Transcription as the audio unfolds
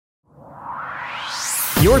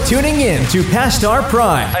You're tuning in to Past Our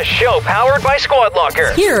Prime, a show powered by Squad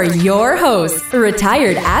Locker. Here are your hosts,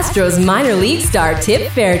 retired Astros minor league star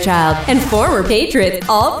Tip Fairchild and former Patriots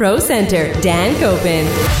All-Pro center Dan Copen.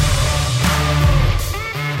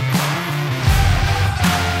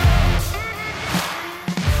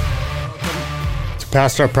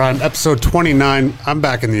 Past Our Prime, episode 29. I'm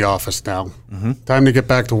back in the office now. Time to get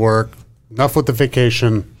back to work. Enough with the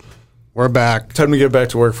vacation. We're back. Time to get back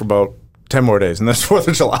to work for about 10 more days, and that's 4th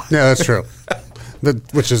of July. Yeah, that's true.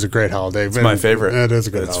 Which is a great holiday. It's my favorite. It is a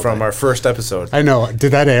good It's holiday. from our first episode. I know.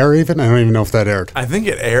 Did that air even? I don't even know if that aired. I think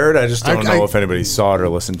it aired. I just don't know if anybody saw it or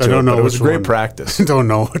listened to it. I don't know. But it was great practice. I don't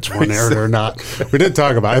know which one aired or not. We did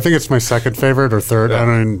talk about it. I think it's my second favorite or third. I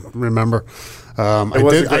don't even remember.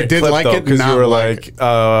 I did like it because you were like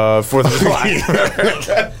 4th of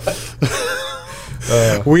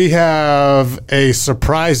July. We have a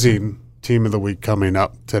surprising team of the week coming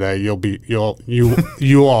up today. Y'all will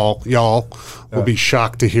be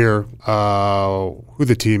shocked to hear who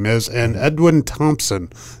the team is. And Edwin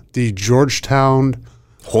Thompson, the Georgetown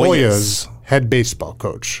Hoyas head baseball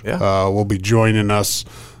coach, will be joining us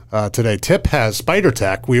today. Tip has Spider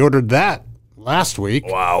Tack. We ordered that last week.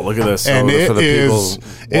 Wow, look at this. And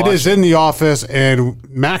it is in the office, and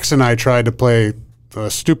Max and I tried to play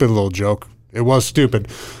a stupid little joke. It was stupid.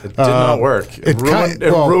 It did not work. It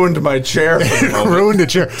ruined my chair. It ruined the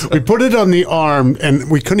chair. We put it on the arm,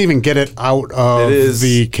 and we couldn't even get it out of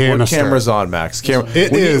the canister. What camera's on, Max?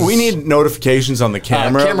 We need notifications on the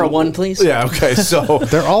camera. Camera one, please. Yeah, okay. So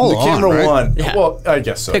they're all the on, camera right? one. Yeah. Well, I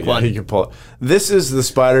guess so. Pick one. You can pull it. This is the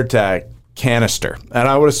Spider Tack canister, and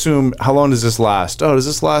I would assume, how long does this last? Oh, does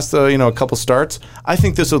this last a couple starts? I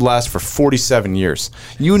think this would last for 47 years.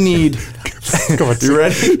 You need you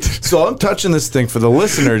ready? So I'm touching this thing for the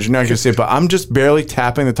listeners. You're not going to see it, but I'm just barely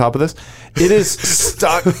tapping the top of this. It is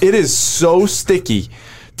stuck. It is so sticky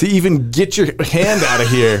to even get your hand out of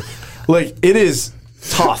here. Like, it is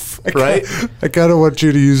tough, right? I kind of want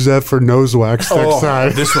you to use that for nose wax next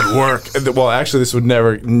time. This would work. Well, actually, this would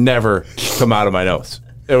never come out of my nose.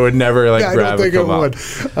 It would never grab I don't think and it come would.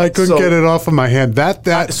 out. I couldn't get it off of my hand. That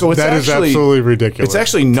is absolutely ridiculous. It's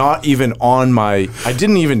actually not even on my. I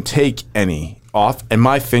didn't even take any off, and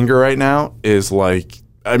my finger right now is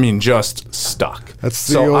just stuck. I'm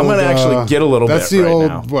going to actually get a little bit. That's the old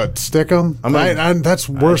now. What? Stick 'em? That's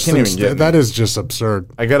worse than that. Is just absurd.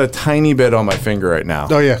 I got a tiny bit on my finger right now.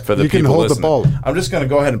 Oh yeah, for the you can people hold listening. the ball. I'm just going to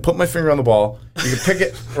go ahead and put my finger on the ball. You can pick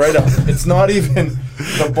it right up. It's not even.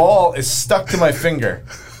 The ball is stuck to my finger,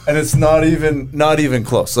 and it's not even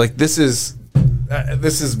close. Like, this is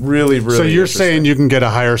really. So you're saying you can get a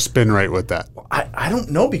higher spin rate with that? I don't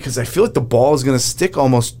know, because I feel like the ball is going to stick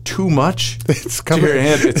almost too much to your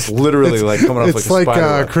hand. It's literally coming off like a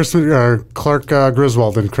spider. It's like Clark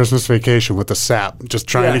Griswold in Christmas Vacation with the sap, just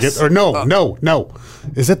trying to get. Or no.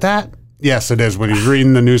 Is it that? Yes, it is. When he's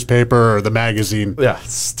reading the newspaper or the magazine. Yeah,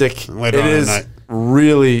 stick. Later it on is at night.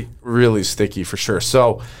 really, really sticky for sure.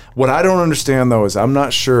 So what I don't understand, though, is I'm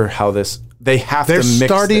not sure how this. They have to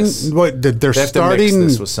mix this. They're have starting to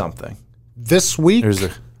mix this with something this week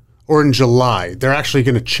or in July. They're actually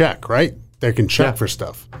going to check, right? They can check for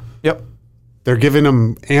stuff. Yep. They're giving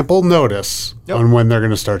them ample notice on when they're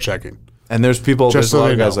going to start checking. And there's a lot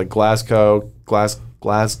of guys know. like Glasgow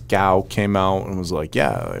came out and was like,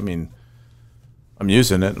 yeah, I mean, I'm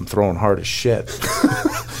using it. I'm throwing hard as shit.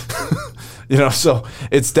 So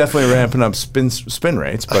it's definitely ramping up spin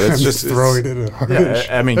rates, but it's just throwing it at hard. Yeah,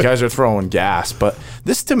 I mean, guys are throwing gas, but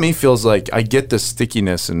this to me feels like I get the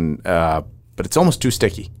stickiness, but it's almost too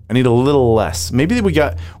sticky. I need a little less. Maybe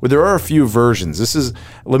there are a few versions.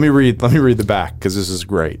 Let me read the back, because this is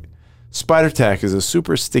great. Spider Tack is a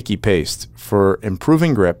super sticky paste for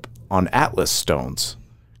improving grip on Atlas stones.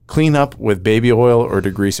 Clean up with baby oil or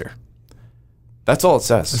degreaser. That's all it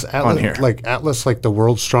says on here. Like Atlas, like the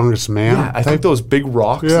world's strongest man? Yeah, I think those big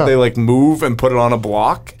rocks, they move and put it on a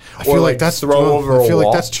block. I feel like that's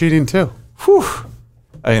cheating too. Whew.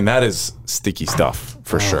 I mean, that is sticky stuff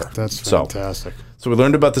for sure. That's fantastic. So we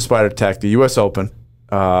learned about the Spider Tack, the U.S. Open,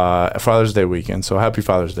 Father's Day weekend. So happy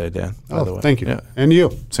Father's Day, Dan, by the way. Thank you. Yeah. And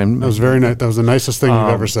you. Same. That was very nice. That was the nicest thing you've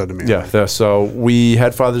ever said to me. Yeah. So we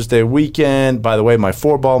had Father's Day weekend. By the way, my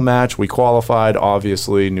 4-ball match, we qualified,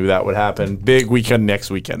 obviously. Knew that would happen. Big weekend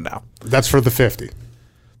next weekend now. That's for the 50.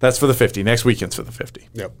 That's for the 50. Next weekend's for the 50.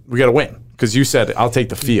 Yep. We got to win, because you said, I'll take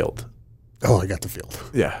the field. Oh, I got the field.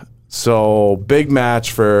 Yeah. So big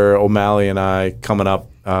match for O'Malley and I coming up,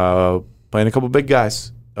 playing a couple big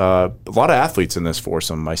guys. A lot of athletes in this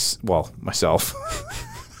foursome. Myself.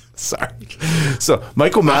 Sorry. So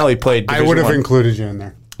Mike O'Malley played Division I would have I. included you in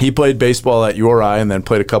there. He played baseball at URI and then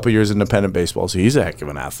played a couple years independent baseball, so he's a heck of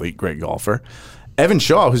an athlete, great golfer. Evan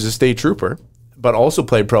Shaw, who's a state trooper, but also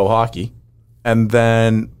played pro hockey. And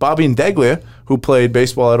then Bobby Ndeglia, who played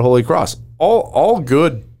baseball at Holy Cross. All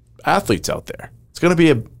good athletes out there. It's going to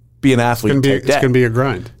be an athlete. It's going to be a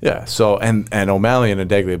grind. Yeah. So and O'Malley and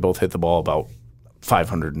Ndeglia both hit the ball about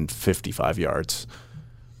 555 yards.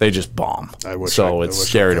 They just bomb. It's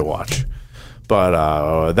scary to watch.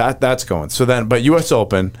 But that's going. So then, but U.S.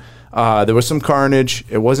 Open, there was some carnage.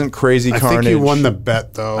 It wasn't crazy carnage. I think you won the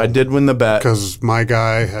bet, though. I did win the bet. Because my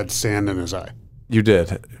guy had sand in his eye. You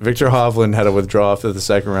did. Victor Hovland had to withdraw after the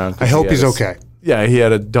second round. I hope he's okay. Yeah, he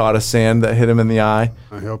had a dot of sand that hit him in the eye.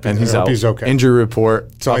 I hope he's out. He's okay. Injury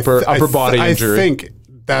report, so upper body injury. I think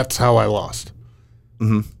that's how I lost.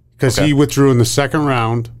 Because he withdrew in the second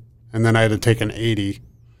round, and then I had to take an 80.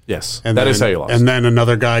 Yes, and that is how you lost. And then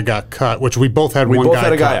another guy got cut, which we both had. We one both guy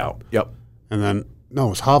had a guy cut. out. Yep. And then it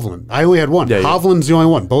was Hovland. I only had one. Yeah, Hovland's the only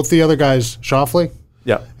one. Both the other guys, Schauffele,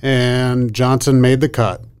 and Johnson made the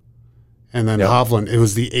cut. And then Hovland, it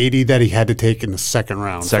was the 80 that he had to take in the second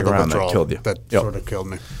round. Second round that killed you. That sort of killed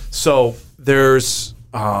me. So there's,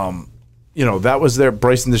 that was there.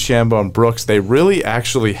 Bryson DeChambeau and Brooks. They really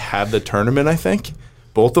actually had the tournament. I think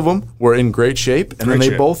both of them were in great shape, and then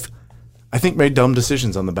they both, I think, made dumb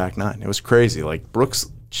decisions on the back nine. It was crazy. Like Brooks,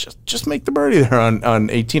 just make the birdie there on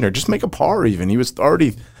 18, or just make a par even. He was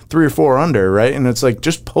already 3 or 4 under, right? And it's like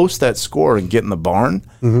just post that score and get in the barn,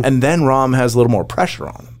 and then Rahm has a little more pressure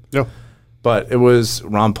on him. Yeah. But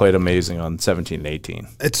Rahm played amazing on 17 and 18.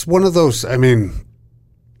 It's one of those,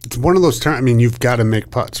 it's one of those times, you've got to make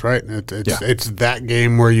putts, right? It's that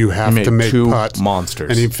game where you have to make two putts. Monsters.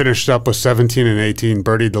 And he finished up with 17 and 18,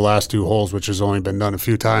 birdied the last 2 holes, which has only been done a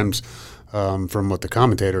few times from what the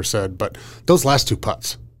commentator said. But those last 2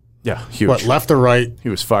 putts. Yeah, huge. What, left or right? He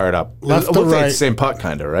was fired up. Left it or looked right. like the same putt,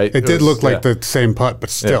 kind of, right? It did look like the same putt, but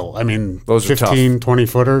still, those 15, 20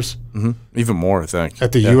 footers. Mm-hmm. Even more, I think.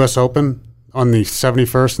 At the U.S. Open on the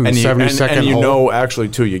 71st and the 72nd and you hole. know, actually,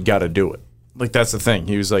 too, you got to do it. Like, that's the thing.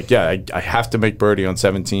 He was like, I have to make birdie on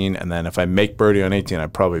 17, and then if I make birdie on 18, I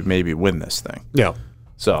probably maybe win this thing. Yeah.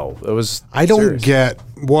 So it was I don't serious. get,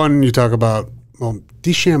 one, you talk about,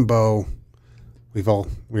 DeChambeau, we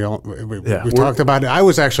talked about it. I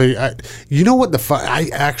was actually, you know what I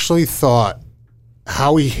actually thought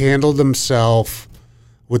how he handled himself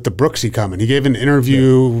with the Brooksy coming. He gave an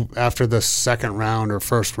interview after the second round or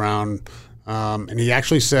first round, and he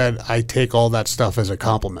actually said, I take all that stuff as a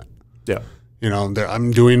compliment. Yeah.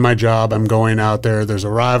 I'm doing my job. I'm going out there. There's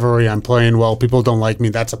a rivalry. I'm playing well. People don't like me.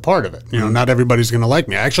 That's a part of it. Not everybody's going to like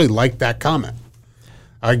me. I actually liked that comment.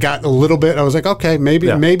 I got a little bit. I was like, okay,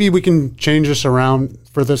 maybe we can change this around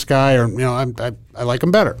for this guy, or I like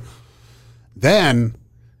him better. Then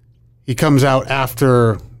he comes out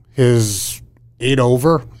after his 8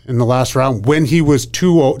 over in the last round when he was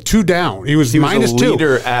 2 down. He was minus 2. He was a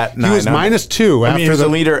leader at 9. He was minus 2 after he was a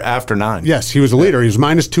leader after 9. Yes, he was a leader. He was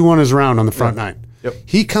minus 2 on his round on the front 9. Yep.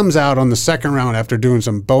 He comes out on the second round after doing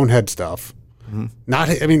some bonehead stuff.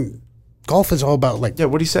 Golf is all about what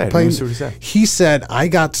did he say? Playing, Let me see what he said. He said, I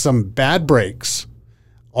got some bad breaks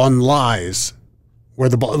on lies where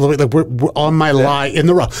the ball, we're on my lie in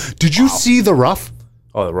the rough. Did you see the rough?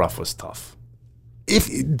 Oh, the rough was tough.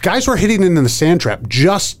 If guys were hitting in the sand trap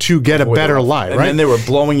just to get a better lie, right? And then they were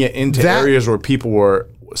blowing it into areas where people were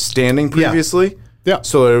standing previously. Yeah.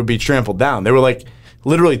 So it would be trampled down. They were like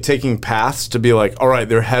literally taking paths to be like, all right,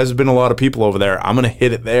 there has been a lot of people over there. I'm going to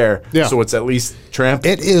hit it there. Yeah. So it's at least trampled.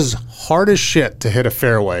 It is hard as shit to hit a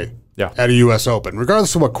fairway at a U.S. Open,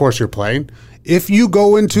 regardless of what course you're playing. If you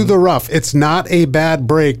go into the rough, it's not a bad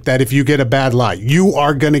break that if you get a bad lie, you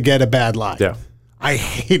are going to get a bad lie. Yeah. I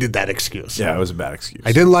hated that excuse. Yeah, it was a bad excuse.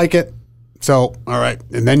 I didn't like it. So, all right.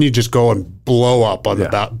 And then you just go and blow up on the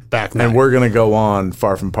back nine. And we're going to go on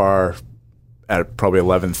Far From Par at probably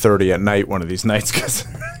 11:30 at night one of these nights because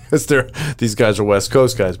these guys are West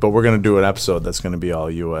Coast guys. But we're going to do an episode that's going to be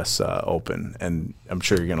all U.S. Open, and I'm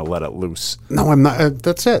sure you're going to let it loose. No, I'm not.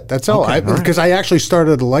 That's it. That's all. Because I actually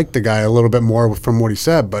started to like the guy a little bit more from what he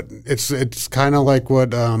said. But it's kind of like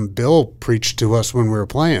what Bill preached to us when we were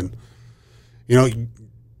playing.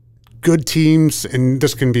 Good teams, and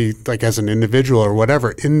this can be like as an individual or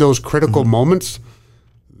whatever, in those critical moments,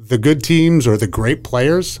 the good teams or the great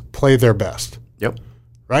players play their best. Yep.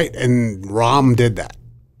 Right? And Rahm did that.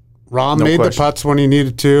 Rahm made the putts when he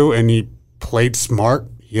needed to, and he played smart.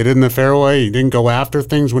 He hit it in the fairway. He didn't go after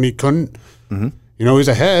things when he couldn't. Mm-hmm. He's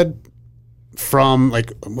ahead from,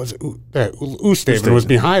 Oosthuizen was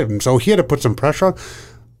behind him, so he had to put some pressure on.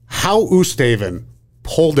 How Oosthuizen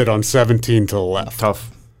pulled it on 17 to the left. Tough.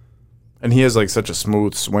 And he has like such a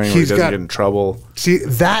smooth swing where he doesn't get in trouble. See,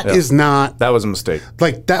 that is not. That was a mistake.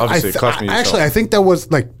 Like that. Obviously, it cost me I think that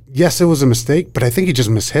was like, yes, it was a mistake, but I think he just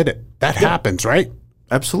mishit it. That happens, right?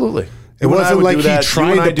 Absolutely. It wasn't like he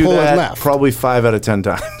tried to pull it left. Probably 5 out of 10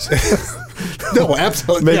 times. No,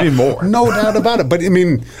 absolutely. Maybe more. No doubt about it. But I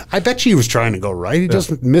mean, I bet you he was trying to go right. He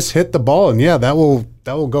just mishit the ball, and that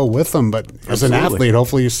will go with him. But as an athlete,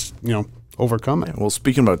 hopefully you overcome it. Well,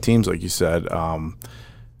 speaking about teams, like you said,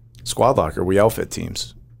 Squad Locker, we outfit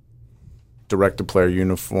teams. Direct-to-player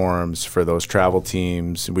uniforms for those travel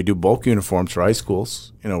teams. We do bulk uniforms for high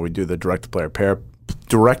schools. We do the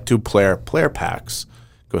direct-to-player player packs.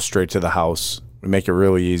 Go straight to the house. We make it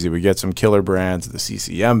really easy. We get some killer brands. The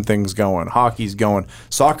CCM thing's going. Hockey's going.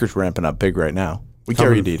 Soccer's ramping up big right now. We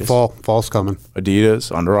carry Adidas. Fall's coming.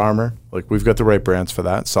 Adidas, Under Armour. Like, we've got the right brands for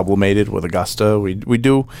that. Sublimated with Augusta. We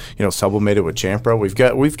do, Sublimated with Champra.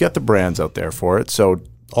 We've got the brands out there for it. So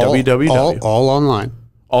www. All online.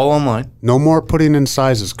 All online. No more putting in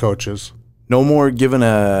sizes, coaches. No more giving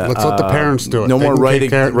a. Let's let the parents do it. No more writing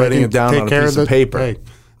it down on a piece of paper. Hey,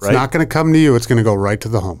 it's not going to come to you. It's going to go right to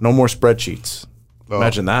the home. No more spreadsheets.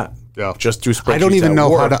 Imagine that. Yeah. Just do spreadsheets. I don't even know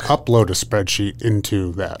work. how to upload a spreadsheet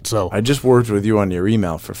into that. So I just worked with you on your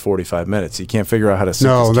email for 45 minutes. You can't figure out how to sync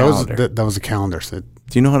his calendar. that was a calendar. Do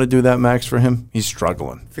you know how to do that, Max, for him? He's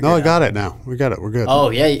struggling. I got it now. We got it. We're good. Oh,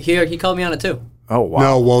 yeah. He called me on it, too. Oh, wow.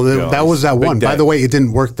 No, well, that was that one. By the way, it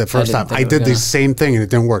didn't work the first time. I did the same thing, and it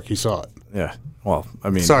didn't work. He saw it. Yeah. Well, I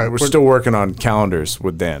mean, we're still working on calendars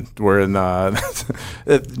with Dan. We're in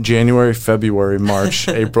January, February, March,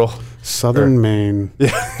 April. Southern Maine,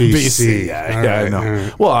 BC. I know.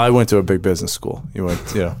 Right. Well, I went to a big business school. You went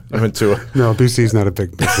to No, BC's not a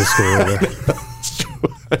big business school either.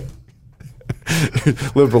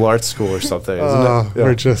 Liberal arts school or something, isn't it? Yeah.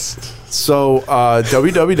 We're just... So,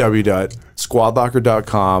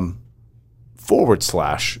 www.squadlocker.com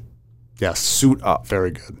 / suit up.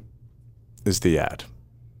 Very good. Is the ad.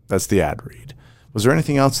 That's the ad read. Was there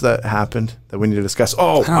anything else that happened that we need to discuss?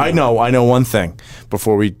 Oh, I know one thing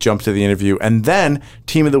before we jump to the interview. And then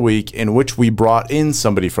Team of the Week, in which we brought in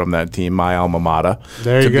somebody from that team, my alma mater,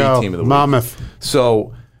 there you to go. be Team of the Week. Monmouth.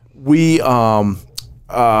 So we, what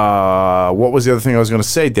was the other thing I was going to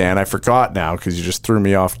say, Dan? I forgot now because you just threw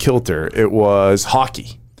me off kilter. It was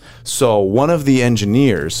hockey. So one of the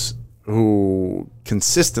engineers who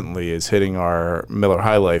consistently is hitting our Miller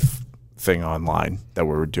High Life thing online that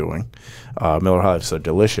we were doing. Miller High Life is so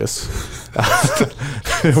delicious.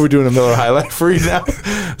 We're doing a Miller High Life for you now.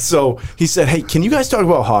 So he said, hey, can you guys talk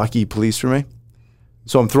about hockey, please, for me?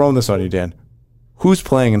 So I'm throwing this on you, Dan. Who's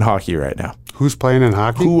playing in hockey right now? Who's playing in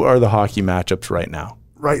hockey? Who are the hockey matchups right now?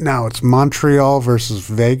 Right now, it's Montreal versus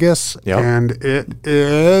Vegas, and it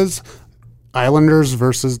is Islanders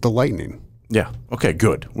versus the Lightning. Yeah. Okay,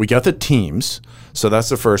 good. We got the teams, so that's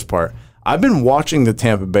the first part. I've been watching the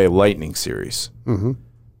Tampa Bay Lightning series. Mm-hmm.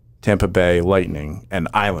 Tampa Bay Lightning and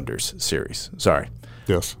Islanders series. Sorry.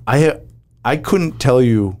 Yes. I couldn't tell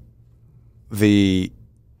you the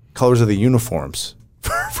colors of the uniforms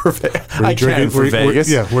for Vegas. I can for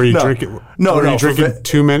Vegas. Were you drinking? No, were you drinking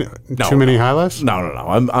too many High Lifes? No.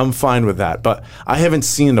 I'm fine with that. But I haven't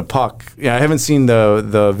seen the puck. Yeah, I haven't seen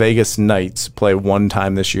the Vegas Knights play one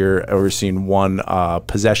time this year or seen one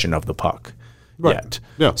possession of the puck. Right. Yet.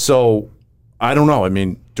 Yeah. So I don't know. I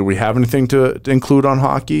mean, do we have anything to include on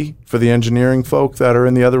hockey for the engineering folk that are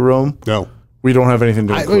in the other room? No. We don't have anything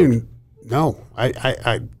to include. I mean, no. I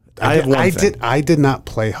did not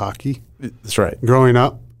play hockey. That's right. Growing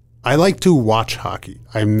up, I like to watch hockey.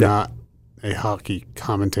 I'm not a hockey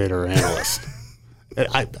commentator or analyst.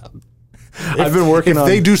 I've been working on. If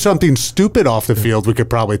they do something stupid off the field, we could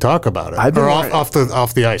probably talk about it. Off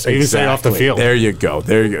the ice. You can say off the field. There you go.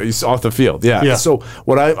 It's off the field. Yeah. So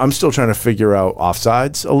I'm still trying to figure out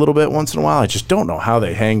offsides a little bit once in a while. I just don't know how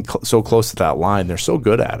they hang so close to that line. They're so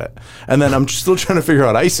good at it. And then I'm still trying to figure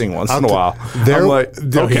out icing once in a while. I'm like,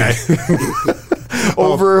 okay.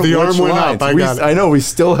 Over the arm went lines? up. I know we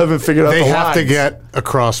still haven't figured out. They the have lines. to get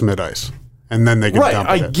across mid ice. And then they can dump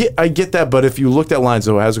it. I get that, but if you looked at lines,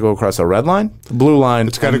 so it has to go across a red line, the blue line,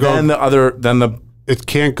 it's got to go. It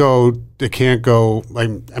can't go. I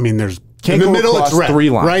mean, there's in the middle it's red, 3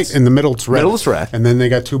 lines. Right? In the middle it's red. Middle is red, and then they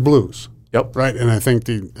got 2 blues. Yep. Right, and I think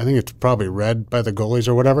it's probably red by the goalies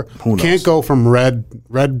or whatever. Who knows? Can't go from red,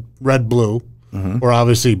 blue, or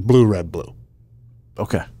obviously blue, red, blue.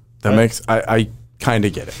 Okay, that makes I kind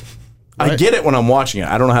of get it. Right. I get it when I'm watching it.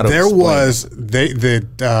 I don't know how to. There explain was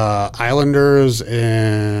the Islanders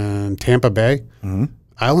in Tampa Bay. Mm-hmm.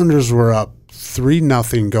 Islanders were up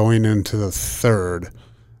 3-0 going into the third.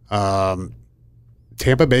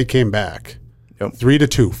 Tampa Bay came back, Yep.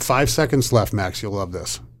 3-2. 5 seconds left, Max. You'll love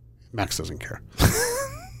this. Max doesn't care.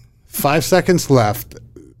 5 seconds left.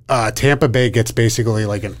 Tampa Bay gets basically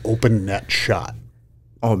like an open net shot.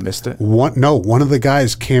 Oh, missed it? One of the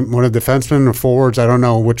guys one of the defensemen or forwards, I don't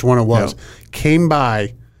know which one it was, came back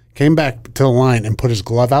to the line and put his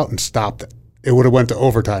glove out and stopped it. It would have went to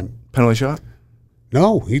overtime. Penalty shot?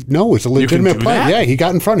 No, it's a legitimate play. that? Yeah, he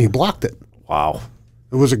got in front. He blocked it. Wow.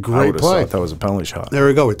 It was a I great would have play. thought that was a penalty shot. There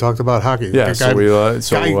we go. We talked about hockey. Yeah,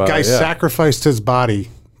 Guy sacrificed his body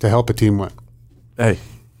to help a team win. Hey,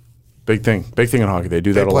 big thing in hockey. They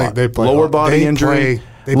do that a lot. They play lower body injury.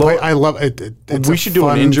 I love it. We should do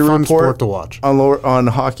an injury fun report sport to watch. on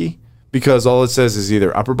hockey because all it says is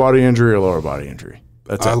either upper body injury or lower body injury.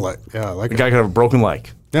 That's it. I like The it. guy could have a broken leg.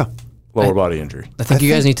 Yeah. Lower body injury. I think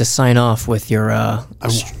you guys need to sign off with your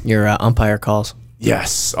umpire calls.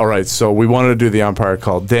 Yes. All right. So we wanted to do the umpire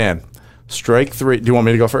call. Dan, strike 3. Do you want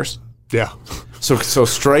me to go first? Yeah. So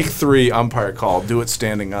strike 3 umpire call. Do it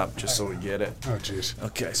standing up just so we get it. Oh, jeez.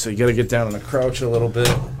 Okay. So you got to get down in a crouch a little bit.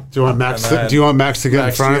 Do you want Max? And then- Do you want Max to get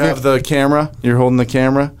Max, in front do you of have you? the camera? You're holding the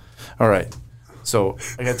camera? All right. So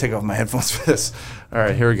I got to take off my headphones for this. All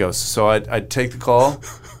right, here we go. So I'd take the call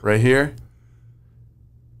right here.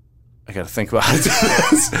 I got to think about how to do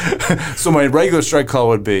this. So my regular strike call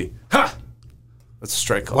would be, ha! That's a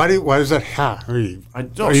strike call. Why does that? Are you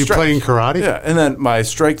Strike. playing karate? Yeah, and then my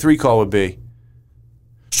strike 3 call would be,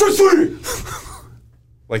 strike 3!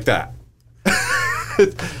 Like that.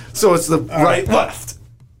 So it's the right, left.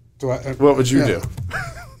 What would you do?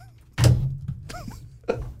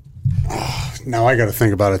 Now I got to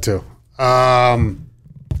think about it too. I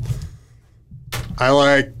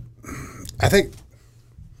think.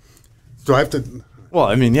 Do I have to? Well,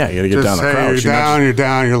 I mean, yeah, you got to get down Just the say crouch. you're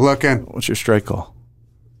down, you're looking. What's your strike call?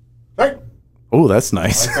 Hey, Oh, that's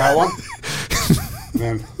nice. like that one.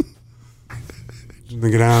 And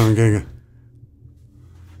then get down and get.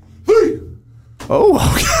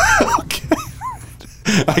 Oh, okay.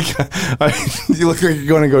 You look like you're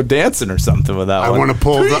going to go dancing or something with that I one. want to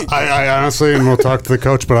pull. I honestly, and we'll talk to the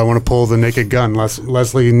coach, but I want to pull the Naked Gun.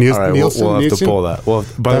 Leslie Nielsen. All right, we'll have to pull that. Well,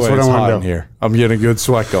 by That's the way, what it's I wanna hot do. in here. I'm getting a good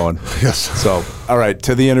sweat going. Yes. So, all right,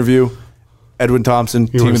 to the interview. Edwin Thompson,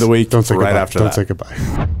 Team of the Week, Don't say right goodbye. after Don't that. say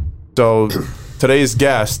goodbye. So today's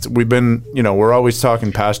guest, we're always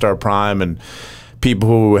talking past our prime and people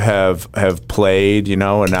who have played, and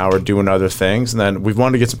now we're doing other things. And then we've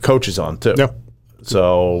wanted to get some coaches on too. Yep.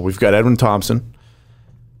 So we've got Edwin Thompson,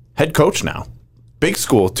 head coach now. Big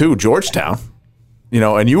school too, Georgetown.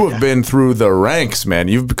 And you have been through the ranks, man.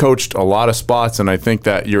 You've coached a lot of spots, and I think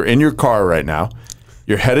that you're in your car right now.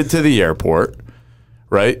 You're headed to the airport,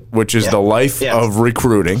 right? Which is the life of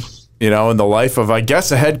recruiting, and the life of, I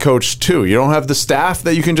guess, a head coach too. You don't have the staff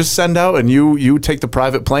that you can just send out and you take the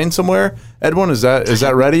private plane somewhere. Edwin, is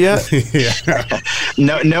that ready yet?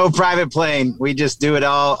 No private plane. We just do it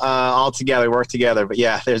all together, work together. But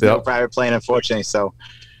yeah, there's no private plane, unfortunately. So,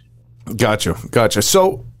 gotcha.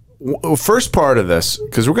 So, first part of this,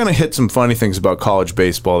 because we're going to hit some funny things about college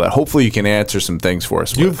baseball that hopefully you can answer some things for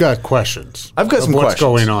us. You've got questions. I've got some what's questions.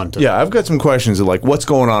 going on today. Yeah, I've got some questions of what's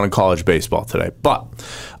going on in college baseball today. But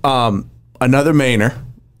another Mainer.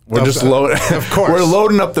 We're just loading. Of course. We're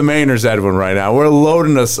loading up the Mainers, Edwin, right now. We're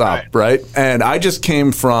loading us up, right? And I just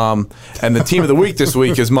came from, and the team of the week this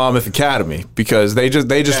week is Monmouth Academy because they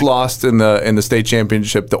just lost in the state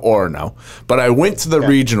championship to Orono. But I went to the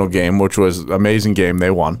regional game, which was an amazing game.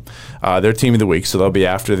 They won. Their team of the week, so they'll be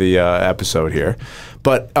after the episode here.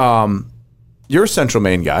 But you're a Central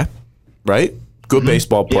Maine guy, right? Good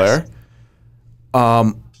baseball player.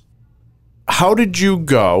 Yes. How did you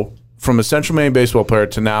go from a Central Maine baseball player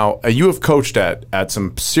to now, you have coached at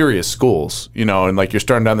some serious schools, and you're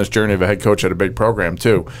starting down this journey of a head coach at a big program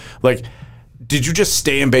too. Did you just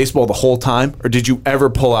stay in baseball the whole time, or did you ever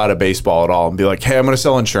pull out of baseball at all and be like, hey, I'm going to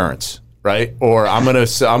sell insurance, right? Or I'm going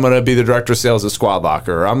to be the director of sales at Squad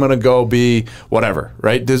Locker, or I'm going to go be whatever,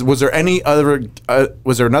 right? Was there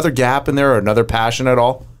another gap in there or another passion at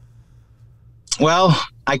all? Well,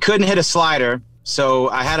 I couldn't hit a slider. So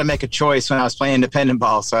I had to make a choice when I was playing independent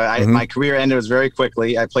ball. So my career ended very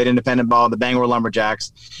quickly. I played independent ball at the Bangor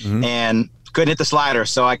Lumberjacks and couldn't hit the slider.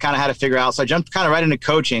 So I kind of had to figure out. So I jumped kind of right into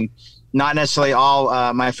coaching. Not necessarily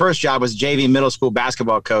all. My first job was JV middle school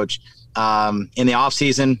basketball coach in the off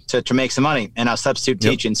season to make some money, and I was substitute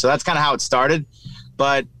teaching. So that's kind of how it started.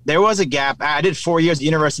 But there was a gap. I did 4 years at the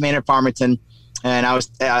University of Maine at Farmington, and I was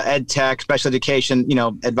ed tech, special education,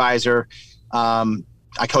 advisor.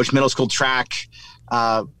 I coached middle school track,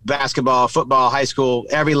 basketball, football, high school,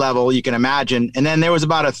 every level you can imagine. And then there was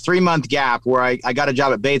about a 3-month gap where I got a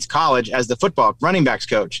job at Bates College as the football running backs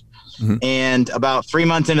coach. And about 3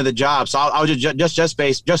 months into the job, so I was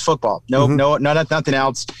just football. Nothing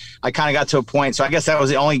else. I kind of got to a point. So I guess that was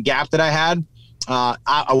the only gap that I had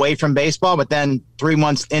away from baseball. But then 3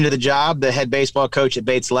 months into the job, the head baseball coach at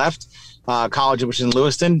Bates left college, which is in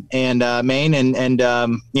Lewiston and Maine. And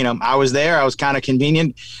I was there. I was kind of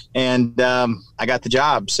convenient, and I got the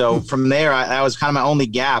job. So from there, that was kind of my only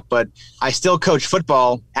gap. But I still coach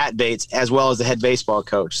football at Bates as well as the head baseball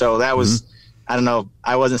coach. So that was, I don't know,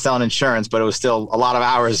 I wasn't selling insurance, but it was still a lot of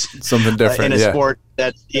hours. Something different in a sport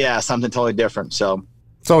that, something totally different. So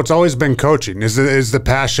it's always been coaching. Is the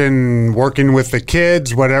passion working with the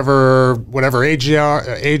kids, whatever age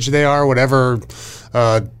they are, whatever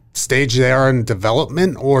stage they are in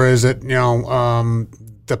development, or is it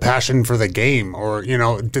the passion for the game, or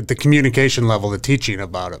the communication level, the teaching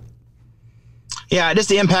about it? Yeah, just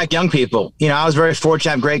to impact young people. I was very fortunate to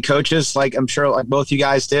have great coaches, like I'm sure like both you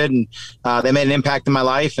guys did, and they made an impact in my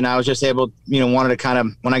life. And I was just able, wanted to kind of,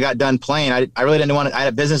 when I got done playing, I really didn't want to, I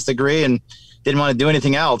had a business degree and didn't want to do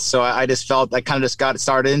anything else. So I just felt I kind of just got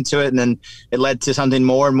started into it, and then it led to something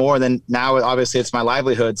more and more. Then now, obviously, it's my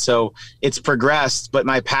livelihood. So it's progressed, but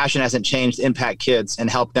my passion hasn't changed to impact kids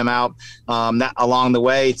and help them out that along the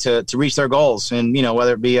way to reach their goals. And,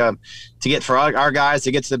 whether it be to get for our guys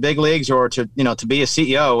to get to the big leagues, or to be a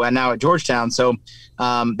CEO and now at Georgetown. So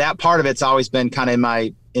that part of it's always been kind of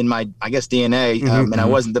in my I guess DNA. And I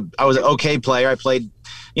was an okay player. I played,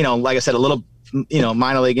 like I said, a little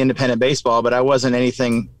minor league independent baseball, but I wasn't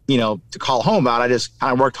anything, to call home about. I just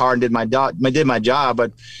kind of worked hard and did my job,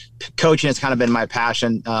 but coaching has kind of been my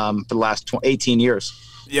passion for the last 18 years.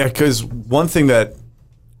 Yeah. Cause one thing that,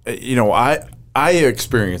 I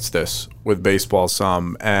experienced this with baseball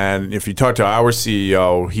some, and if you talk to our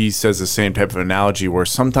CEO, he says the same type of analogy where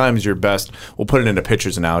sometimes your best, we'll put it into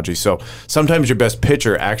pitcher's analogy. So sometimes your best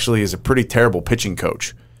pitcher actually is a pretty terrible pitching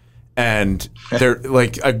coach. And they're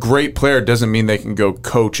like, a great player doesn't mean they can go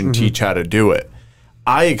coach and teach how to do it.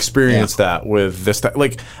 I experienced that with this.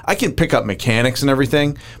 Like, I can pick up mechanics and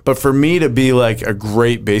everything, but for me to be like a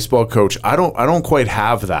great baseball coach, I don't quite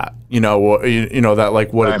have that. That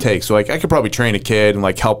like what it takes. So like, I could probably train a kid and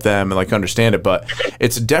like help them and like understand it, but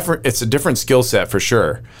it's a different skill set for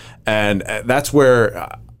sure. And that's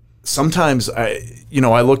where sometimes I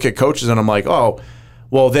look at coaches and I'm like, oh,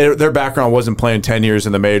 well, their background wasn't playing 10 years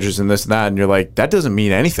in the majors and this and that. And you're like, that doesn't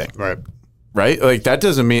mean anything. Right? Like, that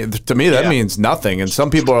doesn't mean, to me, that means nothing. And some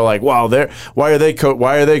people are like, wow, why are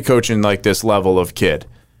they coaching like this level of kid?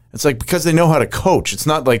 It's like, because they know how to coach. It's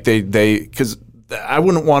not like because I'm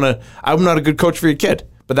not a good coach for your kid,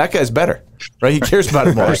 but that guy's better, right? He cares about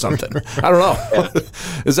it more or something. I don't know.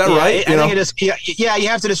 Is that right? I think it is. Yeah, you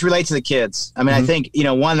have to just relate to the kids. I mean, I think,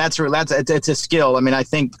 one, it's a skill. I mean, I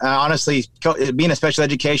think, honestly, being a special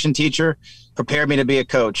education teacher prepared me to be a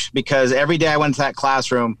coach, because every day I went to that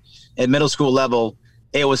classroom at middle school level,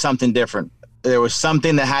 it was something different. There was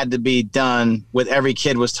something that had to be done with every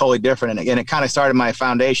kid was totally different. And again, it kind of started my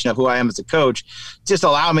foundation of who I am as a coach, just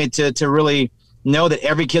allow me to really know that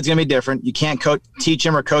every kid's going to be different. You can't teach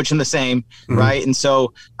them or coach them the same, right? And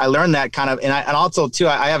so I learned that kind of, and also too,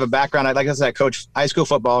 I have a background. Like I said, I coach high school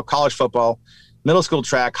football, college football, middle school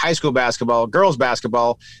track, high school basketball, girls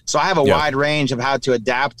basketball. So I have a wide range of how to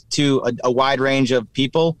adapt to a wide range of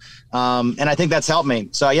people. And I think that's helped me.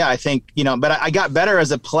 So yeah, I think, but I got better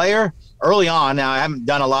as a player early on. Now I haven't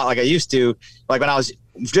done a lot like I used to. Like when I was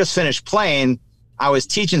just finished playing, I was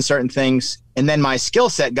teaching certain things, and then my skill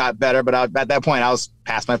set got better. But at that point, I was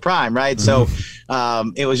past my prime, right? So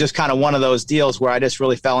it was just kind of one of those deals where I just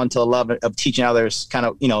really fell into the love of teaching others, kind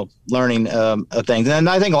of, learning things. And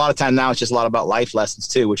I think a lot of time now it's just a lot about life lessons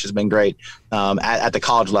too, which has been great at the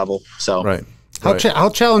college level. So right. How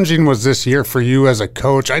challenging was this year for you as a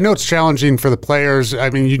coach? I know it's challenging for the players.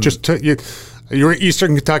 I mean, you just you were at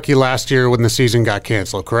Eastern Kentucky last year when the season got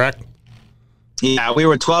canceled, correct? Yeah, we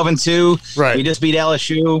were 12-2. Right. We just beat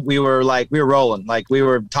LSU. We were rolling. Like, we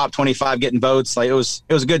were top 25 getting votes. Like, it was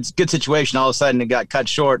a good situation. All of a sudden it got cut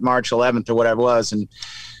short March 11th or whatever it was. And,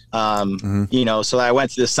 so I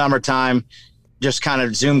went through the summertime, just kind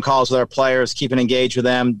of Zoom calls with our players, keeping engaged with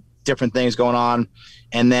them, different things going on.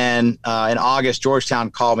 And then in August, Georgetown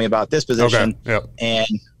called me about this position. Okay. Yep.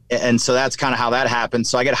 And so that's kind of how that happened.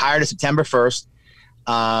 So I get hired September 1st.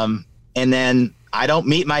 And then I don't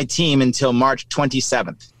meet my team until March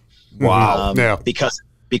 27th. Wow. Because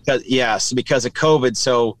of COVID.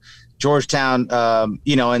 So Georgetown, in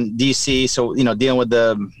DC, so, dealing with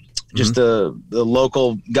the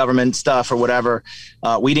local government stuff or whatever,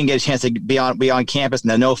 we didn't get a chance to be on campus.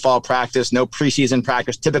 No fall practice, no preseason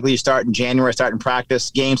practice. Typically you start in January, start in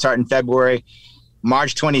practice, games start in February.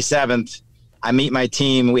 March 27th, I meet my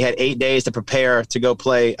team. We had 8 days to prepare to go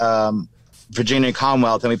play Virginia and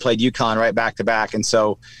Commonwealth, and we played UConn right back to back. And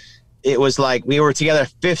so it was like we were together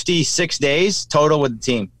 56 days total with the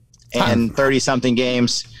team and 30-something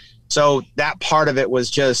games. So that part of it was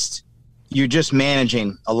just you're just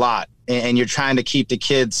managing a lot, and you're trying to keep the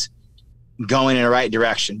kids going in the right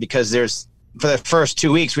direction because for the first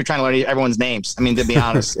 2 weeks, we're trying to learn everyone's names. I mean, to be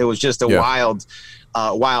honest, it was just a wild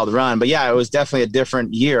run. But yeah, it was definitely a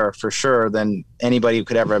different year for sure than anybody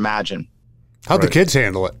could ever imagine. How'd the kids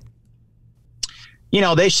handle it?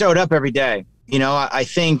 They showed up every day. I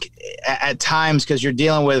think at times, because you're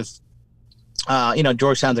dealing with,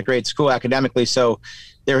 Georgetown's a great school academically. So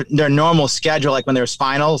their normal schedule, like when there's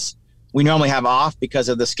finals, we normally have off because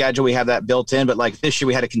of the schedule. We have that built in. But like this year,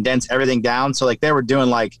 we had to condense everything down. So like they were doing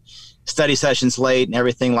like study sessions late and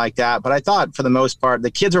everything like that. But I thought for the most part,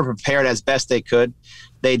 the kids were prepared as best they could.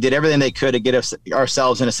 They did everything they could to get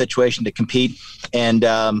ourselves in a situation to compete. And,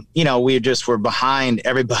 we just were behind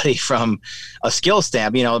everybody from a skill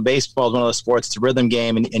stamp. Baseball is one of those sports, it's a rhythm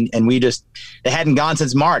game. And they hadn't gone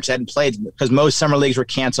since March. They hadn't played because most summer leagues were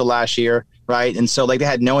canceled last year. Right. And so like they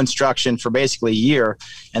had no instruction for basically a year.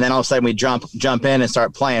 And then all of a sudden we jump in and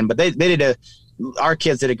start playing. But our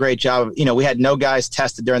kids did a great job. We had no guys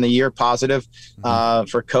tested during the year positive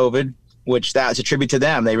for COVID, which that's a tribute to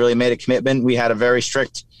them. They really made a commitment. We had a very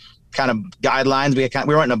strict kind of guidelines.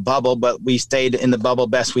 We weren't in a bubble, but we stayed in the bubble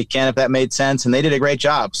best we can, if that made sense. And they did a great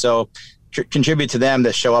job. So contribute to them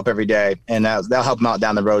to show up every day, and that'll help them out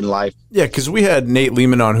down the road in life. Yeah, because we had Nate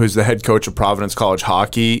Lehman on, who's the head coach of Providence College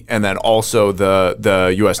hockey, and then also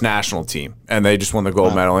the U.S. national team, and they just won the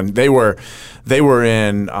gold medal. And they were in, they were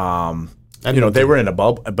in a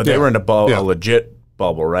bubble, but they were in a legit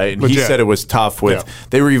bubble, right? And he said it was tough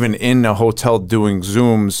they were even in a hotel doing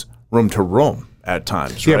Zooms room to room at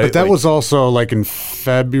times. Yeah, right? but that was also like in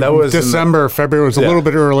February, February was a little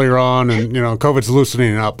bit earlier on, and COVID's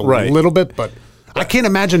loosening up a little bit, but I can't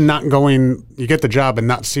imagine not going. You get the job and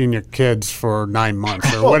not seeing your kids for 9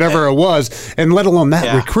 months or whatever it was, and let alone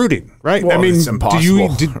that recruiting, right? Well, it's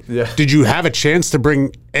impossible. Did you have a chance to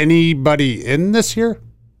bring anybody in this year?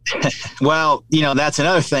 Well, that's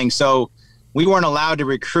another thing. So we weren't allowed to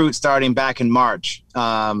recruit starting back in March.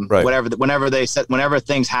 Whenever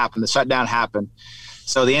things happened, the shutdown happened.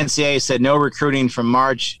 So the NCAA said no recruiting from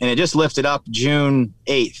March, and it just lifted up June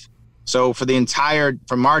 8th. So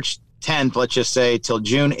from March 10th, let's just say, till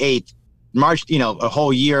June 8th, March, a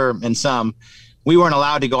whole year and some, we weren't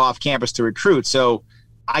allowed to go off campus to recruit. So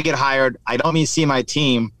I get hired. I don't even see my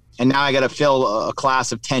team. And now I got to fill a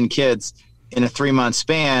class of 10 kids in a 3-month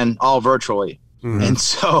span, all virtually. Mm-hmm. And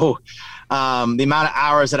so the amount of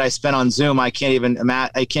hours that I spent on Zoom, I can't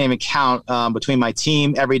even count between my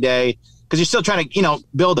team every day, because you're still trying to,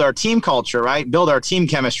 build our team culture, right? Build our team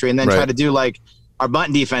chemistry, and then try to do like our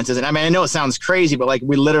button defenses. And I mean, I know it sounds crazy, but like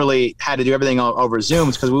we literally had to do everything over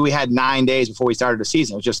Zooms because we had 9 days before we started the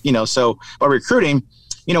season. It was just, so by recruiting,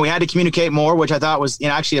 we had to communicate more, which I thought was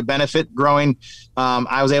actually a benefit growing.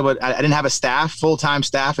 I didn't have a full-time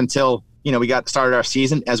staff until we got started our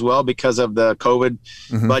season as well because of the COVID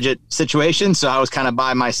budget situation. So I was kind of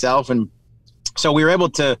by myself. And so we were able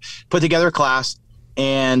to put together a class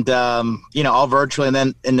and, all virtually. And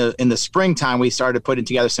then in the springtime, we started putting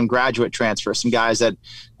together some graduate transfers, some guys that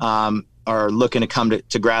are looking to come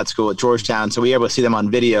to grad school at Georgetown. So we were able to see them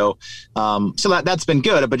on video. So that's been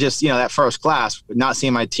good. But just, that first class, not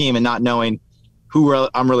seeing my team and not knowing who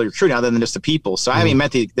I'm really recruiting other than just the people. So I haven't even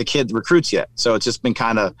met the kid recruits yet. So it's just been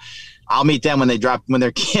kind of, I'll meet them when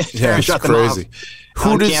their kids drop them off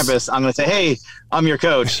on campus. I'm going to say, hey, I'm your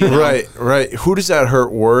coach. Right. Who does that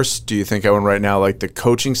hurt worse, do you think, Owen, right now? Like the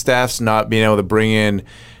coaching staff's not being able to bring in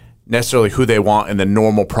necessarily who they want in the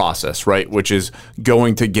normal process, right? Which is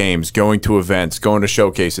going to games, going to events, going to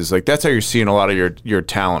showcases. Like that's how you're seeing a lot of your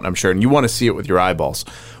talent, I'm sure. And you want to see it with your eyeballs.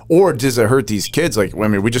 Or does it hurt these kids? Like, I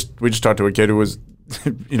mean, we just talked to a kid who was,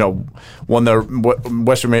 won the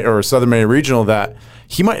Western or Southern Maine Regional that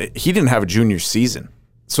he didn't have a junior season.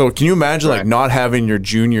 So can you imagine not having your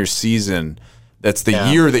junior season? That's the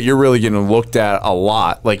year that you're really getting looked at a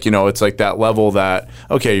lot. Like, it's like that level that,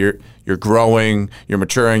 okay, you're growing, you're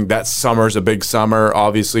maturing. That summer's a big summer,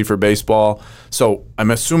 obviously, for baseball. So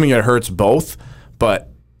I'm assuming it hurts both, but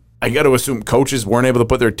I got to assume coaches weren't able to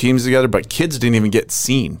put their teams together, but kids didn't even get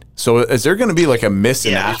seen. So is there going to be like a miss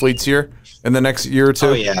in athletes here in the next year or two?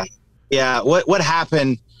 Oh, yeah. Yeah. What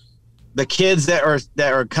happened, the kids that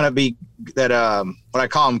are kind of what I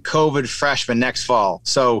call them COVID freshmen next fall.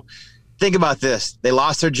 So think about this. They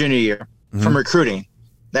lost their junior year from recruiting.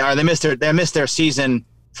 They missed their season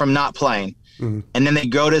from not playing. and then they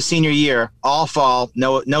go to senior year, all fall,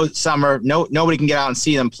 no summer, nobody can get out and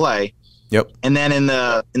see them play. Yep. And then in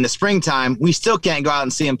the springtime, we still can't go out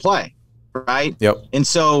and see them play, right? Yep. And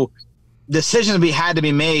so decisions had to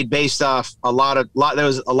be made based off there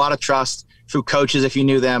was a lot of trust through coaches, if you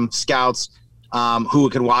knew them, scouts, who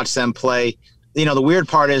could watch them play. The weird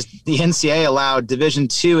part is the NCAA allowed Division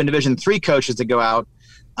II and Division III coaches to go out,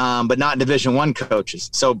 but not Division I coaches.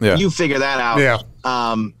 So you figure that out. Yeah.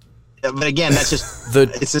 But again, that's just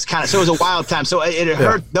it's just kind of, so it was a wild time. So it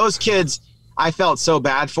hurt those kids. I felt so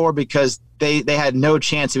bad for because they had no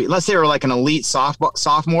chance to be, unless they were like an elite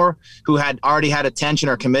sophomore who had already had attention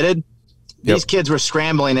or committed. These kids were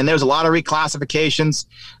scrambling, and there was a lot of reclassifications,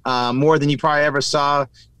 more than you probably ever saw.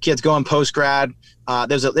 Kids going post grad.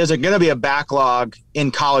 There's going to be a backlog in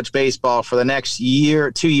college baseball for the next 2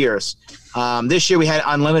 years. This year we had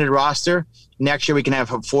unlimited roster. Next year we can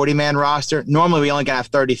have a 40-man roster. Normally we only can have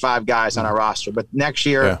 35 guys on our roster, but next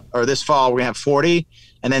year or this fall we're going to have 40,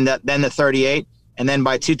 and then the 38, and then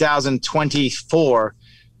by 2024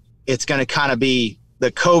 it's going to kind of be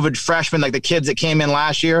the COVID freshmen, like the kids that came in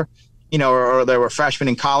last year, or they were freshmen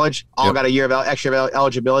in college, all got a year of extra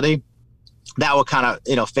eligibility. That will kind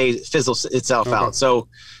of, fizzle itself out. So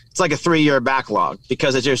it's like a 3-year backlog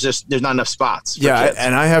because there's not enough spots. For kids.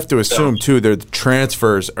 And I have to assume too, the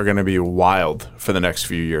transfers are going to be wild for the next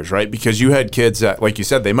few years, right? Because you had kids that, like you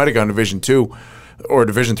said, they might have gone Division II or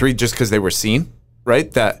Division III just because they were seen,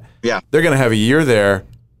 right? That they're going to have a year there,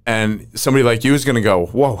 and somebody like you is going to go,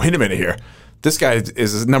 whoa, wait a minute here. This guy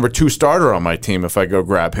is number 2 starter on my team. If I go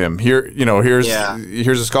grab him here, here's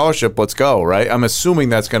a scholarship. Let's go. Right. I'm assuming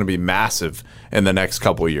that's going to be massive in the next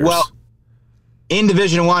couple of years. Well, in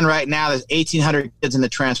Division I right now, there's 1,800 kids in the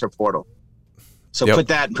transfer portal. So put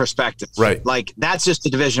that in perspective. Right. Like that's just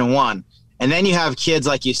the Division I. And then you have kids,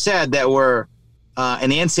 like you said, that were,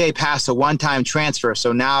 and the NCAA passed a one-time transfer.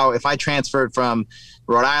 So now if I transferred from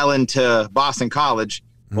Rhode Island to Boston College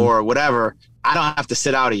or whatever, I don't have to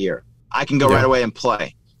sit out a year. I can go right away and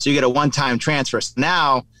play. So you get a one-time transfer. So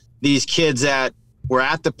now these kids that were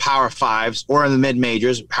at the Power Fives or in the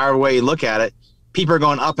mid-majors, however way you look at it, people are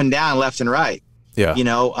going up and down, left and right. Yeah.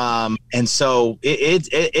 And so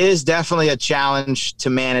it is definitely a challenge to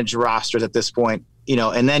manage rosters at this point,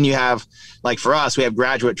 and then you have, like for us, we have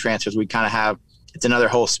graduate transfers. We kind of have, it's another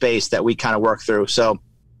whole space that we kind of work through. So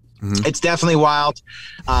it's definitely wild.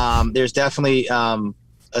 There's definitely,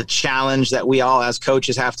 a challenge that we all as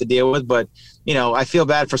coaches have to deal with, but I feel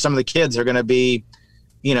bad for some of the kids that are going to be,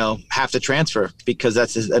 have to transfer because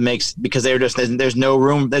because they're just, there's no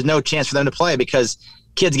room, there's no chance for them to play because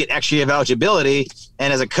kids get extra year of eligibility.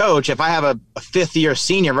 And as a coach, if I have a 5th year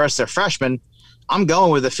senior versus a freshman, I'm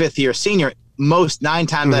going with a 5th year senior. Most 9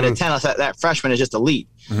 times out of 10, that freshman is just elite.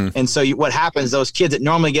 And so what happens, those kids that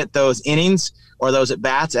normally get those innings or those at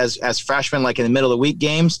bats as freshmen, like in the middle of the week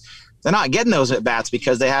games, they're not getting those at bats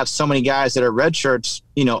because they have so many guys that are red shirts,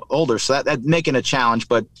 older. So that's making a challenge.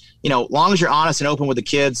 But, as long as you're honest and open with the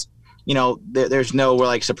kids, there's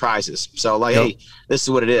no surprises. So hey, this is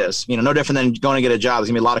what it is. No different than going to get a job. There's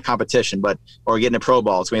gonna be a lot of competition, or getting a pro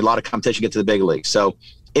ball. It's gonna be a lot of competition to get to the big league. So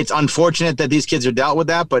it's unfortunate that these kids are dealt with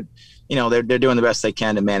that, but they're doing the best they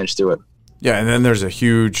can to manage through it. Yeah, and then there's a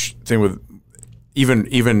huge thing with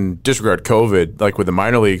even disregard COVID, like with the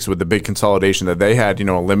minor leagues, with the big consolidation that they had,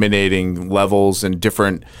 eliminating levels and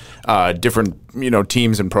different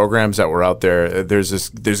teams and programs that were out there.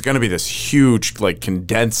 There's going to be this huge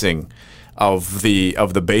condensing of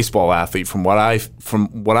the baseball athlete from what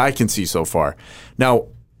I can see so far. Now,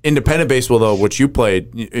 independent baseball though, which you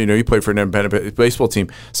played, you played for an independent baseball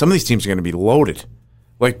team. Some of these teams are going to be loaded,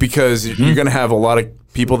 because you're going to have a lot of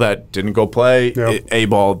people that didn't go play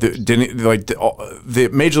A-ball, didn't the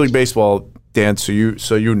Major League Baseball, Dan. So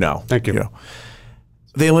you know, thank you.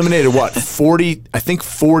 They eliminated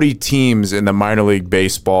 40 teams in the minor league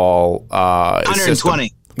baseball 120. System.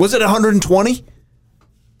 Was it 120?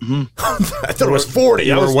 I thought it was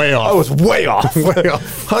 40. I was way off. I was way off.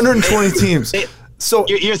 120 teams. So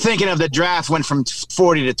you're thinking of the draft went from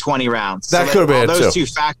 40 to 20 rounds. That could have been those two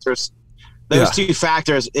factors. Two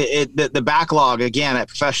factors, the backlog again at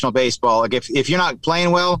professional baseball. Like if you're not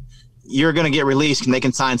playing well, you're going to get released and they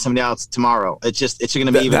can sign somebody else tomorrow. It's going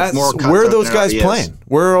to be even more. Where are those guys playing?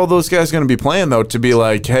 Where are all those guys going to be playing though? To be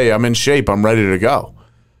like, hey, I'm in shape, I'm ready to go.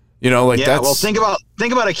 That's. Well, think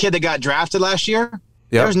about a kid that got drafted last year. Yep.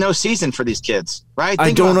 There's no season for these kids, right?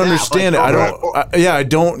 I don't understand it. I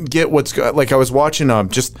don't get what's like. I was watching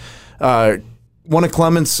one of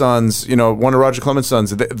Clement's sons, one of Roger Clement's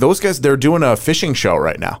sons. Those guys, they're doing a fishing show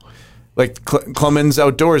right now. like Clemens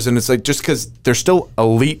Outdoors, and it's like just because they're still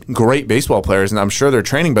elite, great baseball players, and I'm sure they're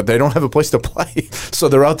training, but they don't have a place to play. So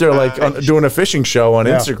they're out there doing a fishing show on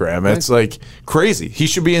Instagram. And it's like crazy. He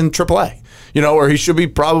should be in AAA, or he should be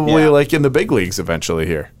probably like in the big leagues eventually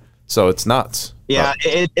here. So it's nuts. Yeah,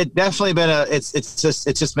 it definitely been it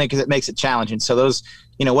just makes it challenging. So those,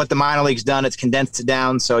 what the minor league's done, it's condensed it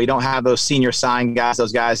down. So you don't have those senior sign guys,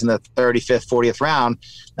 those guys in the 35th, 40th round.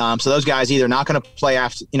 So those guys either not going to play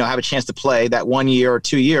after, have a chance to play that 1 year or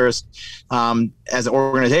 2 years as an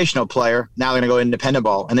organizational player. Now they're going to go independent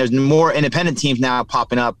ball. And there's more independent teams now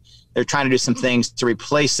popping up. They're trying to do some things to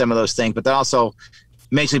replace some of those things. But then also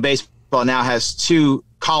Major League Baseball now has 2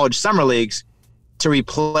 college summer leagues to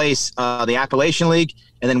replace the Appalachian League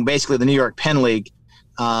and then basically the New York Penn League,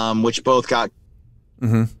 which both got.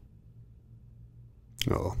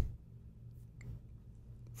 Oh.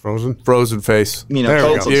 Frozen face. There we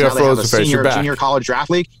go. You got frozen face. You're back. Junior college draft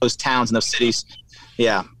league. Those towns and those cities.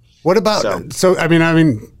 Yeah. What about so I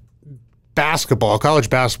mean, basketball. College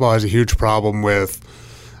basketball has a huge problem with,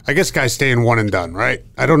 I guess, guys staying one and done. Right.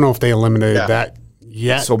 I don't know if they eliminated that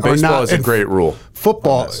yet. So baseball is a great rule.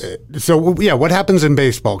 Football. So what happens in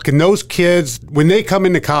baseball? Can those kids, when they come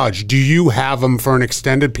into college, do you have them for an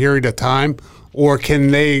extended period of time, or can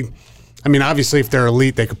they? I mean, obviously, if they're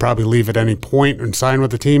elite, they could probably leave at any point and sign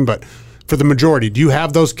with the team. But for the majority, do you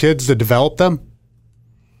have those kids to develop them?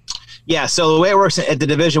 Yeah. So the way it works at the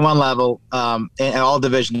Division I level, in all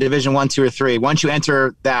Division 1, 2, or 3, once you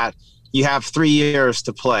enter that, you have 3 years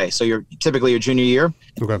to play. So you're typically your junior year.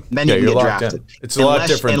 Okay. Then you can get drafted. It's a lot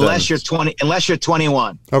different unless you're 20. Unless you're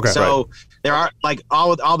 21. Okay. So there are like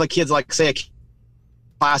all the kids, like say a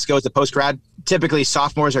class goes to post grad. Typically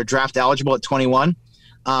sophomores are draft eligible at 21.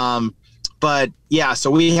 But yeah, so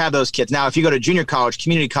we have those kids. Now, if you go to junior college,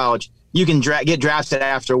 community college, you can get drafted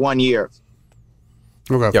after 1 year.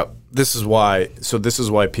 Okay. Yep. This is why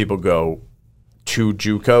people go to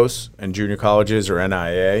JUCOs and junior colleges or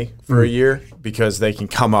NIA for a year, because they can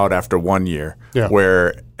come out after 1 year. Yeah.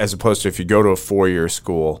 Where, as opposed to if you go to a 4-year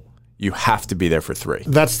school, you have to be there for 3.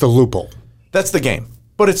 That's the loophole. That's the game.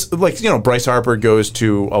 But it's like, Bryce Harper goes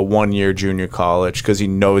to a 1-year junior college because he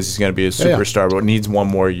knows he's going to be a superstar, but needs one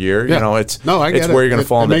more year. Yeah. It's where you're going to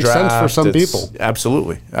fall in the draft. It makes sense for some people.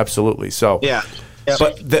 Absolutely. So, yeah.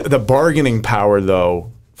 But the bargaining power,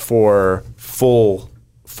 though, for full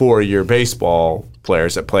 4-year baseball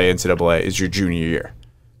players that play NCAA is your junior year,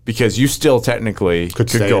 because you still technically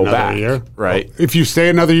could go back. Year. Right? Well, if you stay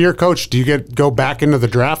another year, Coach, do you go back into the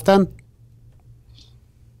draft then?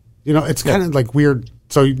 It's kind of like weird.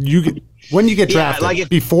 So when you get drafted,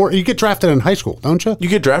 before you get drafted in high school, don't you? You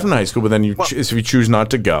get drafted in high school, but then if you choose not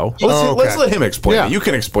to go, let's let him explain it. You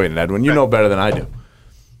can explain it, Edwin. You know better than I do.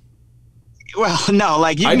 Well, no,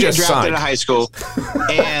 like you can get drafted in high school,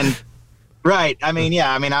 and right. I mean,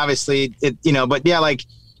 obviously, but yeah, like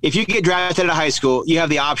if you get drafted at high school, you have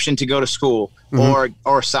the option to go to school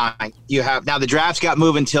or sign. You have now the drafts got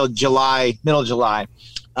moved until middle of July.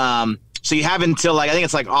 So you have until I think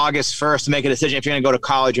it's like August 1st to make a decision if you're going to go to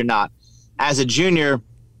college or not. As a junior,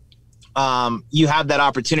 you have that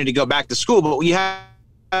opportunity to go back to school, but you have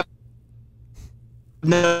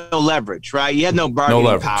no leverage, right? You had no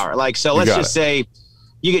bargaining power. Like, so let's just say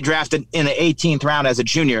you get drafted in the 18th round as a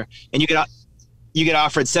junior, and you get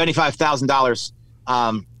offered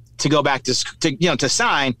 $75,000 to go back to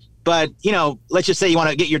sign. But, let's just say you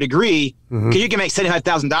want to get your degree, because you can make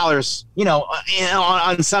 $75,000,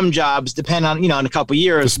 on some jobs, depending on, in a couple of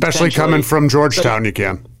years. Especially coming from Georgetown, you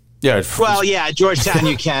can. Yeah. Well, yeah, Georgetown,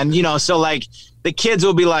 you can, so like the kids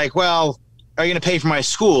will be like, well, are you going to pay for my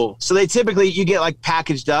school? So they typically, you get like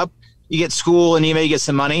packaged up, you get school and you may get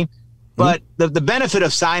some money. But the benefit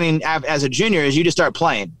of signing as a junior is you just start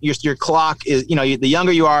playing. Your clock is, the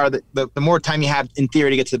younger you are, the more time you have in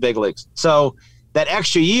theory to get to the big leagues. So that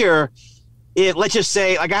extra year, let's just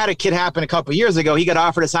say, like I had a kid happen a couple of years ago. He got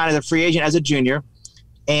offered to sign as a free agent as a junior,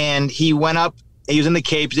 and he went up. He was in the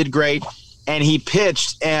Capes, did great, and he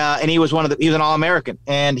pitched, and he was an All-American,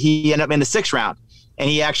 and he ended up in the 6th round, and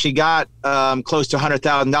he actually got close to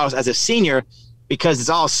 $100,000 as a senior, because it's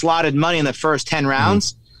all slotted money in the first 10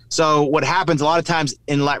 rounds. So what happens a lot of times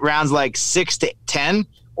in rounds like 6 to 10,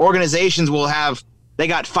 organizations they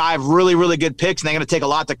got 5 really, really good picks, and they're going to take a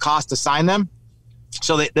lot to cost to sign them.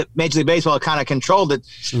 So the Major League Baseball kind of controlled it.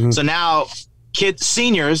 So now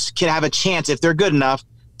seniors can have a chance, if they're good enough,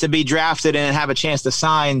 to be drafted and have a chance to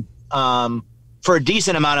sign for a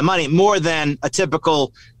decent amount of money, more than a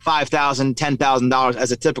typical $5,000, $10,000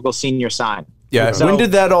 as a typical senior sign. Yeah. So when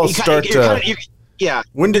did that all start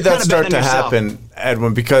when did that start to happen,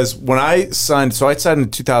 Edwin? Because when I signed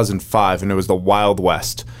in 2005, and it was the Wild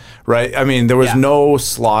West, right? I mean, there was no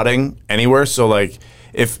slotting anywhere. So, like,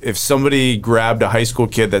 if somebody grabbed a high school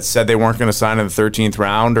kid that said they weren't going to sign in the 13th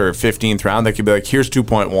round or 15th round, they could be like, here's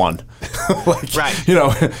 2.1. Like, right. You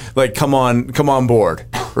know, like, come on board,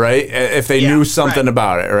 right? If they knew something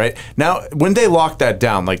about it, right? Now, when they locked that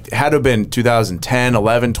down, like, it had to have been 2010,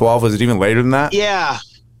 11, 12. Was it even later than that? Yeah.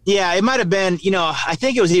 Yeah, it might have been, you know, I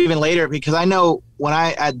think it was even later because I know when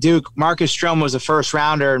at Duke, Marcus Strom was a first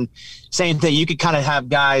rounder, and same thing. You could kind of have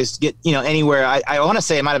guys get, you know, anywhere. I want to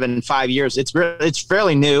say it might have been 5 years. It's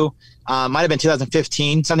fairly new. Might have been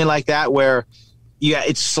 2015, something like that, where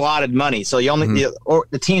it's slotted money. So you only or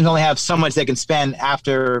the teams only have so much they can spend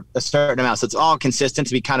after a certain amount. So it's all consistent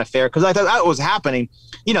to be kind of fair. Because I thought that was happening.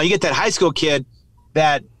 You know, you get that high school kid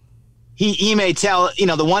that he may tell, you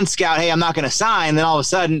know, the one scout, hey, I'm not going to sign. Then all of a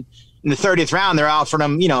sudden in the 30th round, they're offering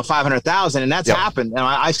him, you know, $500,000, and that's happened. And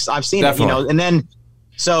I've seen it, you know, and then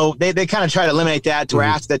so they kind of try to eliminate that to where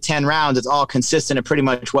after the 10 rounds, it's all consistent and pretty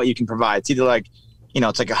much what you can provide. It's either like, you know,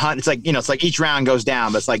 it's like it's like, you know, it's like each round goes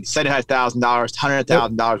down, but it's like $75,000,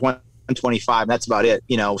 $100,000, $125,000. That's about it,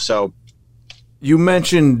 you know. So you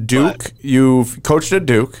mentioned Duke. You've coached at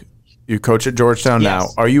Duke. You coach at Georgetown now.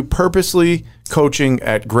 Are you purposely coaching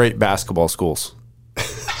at great basketball schools?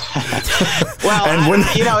 Well, and when,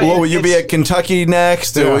 you know, will you be at Kentucky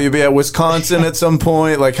next? Or will you be at Wisconsin at some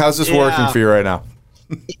point? Like, how's this working for you right now?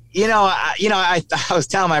 I was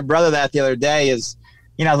telling my brother that the other day is,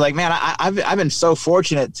 you know, I was like, man, I've been so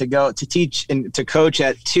fortunate to go to teach and to coach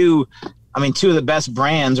at two of the best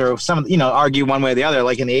brands, or some, you know, argue one way or the other.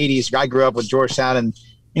 Like in the 80s, I grew up with Georgetown, and,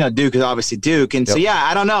 you know, Duke is obviously Duke. And so,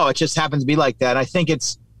 I don't know. It just happens to be like that. I think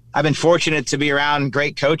I've been fortunate to be around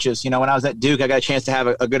great coaches. You know, when I was at Duke, I got a chance to have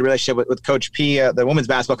a good relationship with Coach P, the women's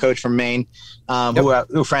basketball coach from Maine, who are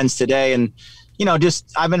friends today. And, you know,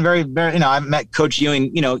 just I've been very, very, you know, I haven't met Coach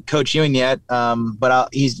Ewing yet, but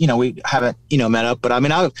he's, you know, we haven't, you know, met up. But I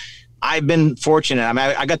mean, I've been fortunate. I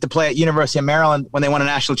mean, I got to play at University of Maryland when they won a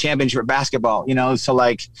national championship for basketball, you know, so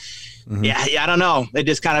like, I don't know. They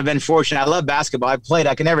just kind of been fortunate. I love basketball. I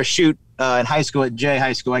could never shoot in high school at Jay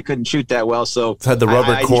High School. I couldn't shoot that well. So it's had the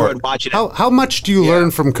rubber court. I enjoyed watching it. How much do you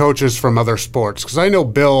learn from coaches from other sports? Because I know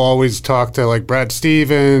Bill always talked to like Brad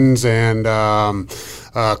Stevens and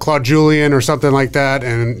Claude Julien or something like that.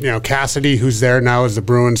 And, you know, Cassidy, who's there now as the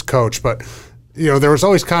Bruins coach. But, you know, there was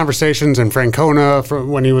always conversations, and Francona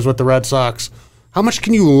when he was with the Red Sox. How much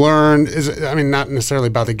can you learn? Not necessarily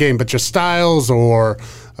about the game, but just styles or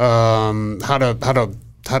how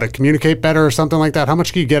to communicate better or something like that. How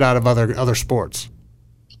much can you get out of other sports?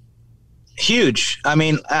 Huge. I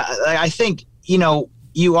mean, I think, you know,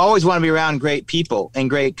 you always want to be around great people, and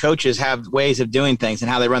great coaches have ways of doing things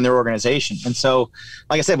and how they run their organization. And so,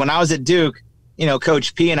 like I said, when I was at Duke, you know,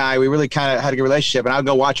 Coach P and I, we really kind of had a good relationship, and I would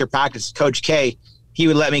go watch her practice. Coach K, he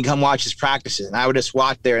would let me come watch his practices, and I would just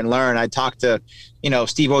watch there and learn. I'd talk to, you know,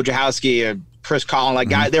 Steve Wojciechowski or Chris Collin, like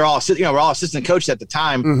guys, they're all, you know, we're all assistant coaches at the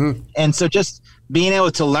time. And so just being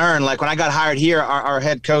able to learn, like when I got hired here, our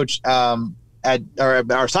head coach,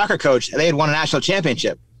 our soccer coach, they had won a national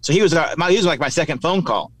championship. So he was like my second phone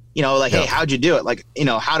call, you know, like, hey, how'd you do it? Like, you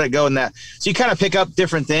know, how to go in that. So you kind of pick up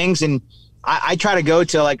different things. And I try to go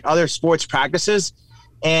to like other sports practices,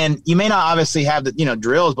 and you may not obviously have the, you know,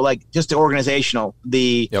 drills, but like just the organizational,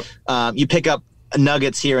 you pick up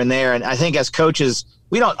nuggets here and there. And I think as coaches,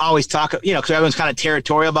 we don't always talk, you know, because everyone's kind of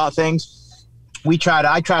territorial about things. I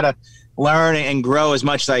try to learn and grow as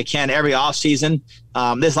much as I can every off season.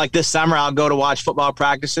 This summer, I'll go to watch football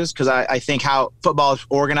practices because I think how football is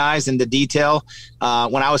organized and the detail.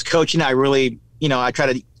 When I was coaching, I really, you know, I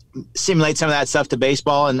try to simulate some of that stuff to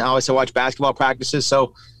baseball, and I also watch basketball practices.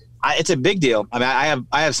 So it's a big deal. I mean,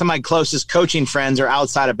 I have some of my closest coaching friends are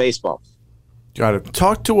outside of baseball. Got it.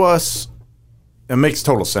 Talk to us. It makes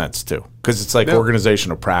total sense too, because it's like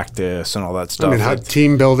organizational practice and all that stuff. I mean, how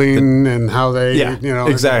team building and how they, you know,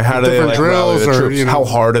 exactly. How do they different drills or, you know, how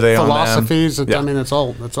hard are they philosophies? on them? I mean, it's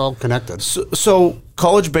all connected. So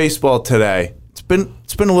college baseball today, it's been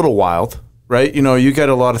a little wild, right? You know, you got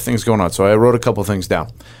a lot of things going on. So I wrote a couple things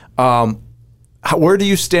down. Where do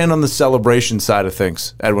you stand on the celebration side of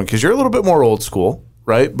things, Edwin? Because you're a little bit more old school,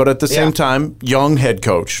 right? But at the same time, young head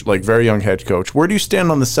coach, like very young head coach. Where do you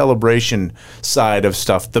stand on the celebration side of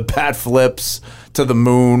stuff? The bat flips to the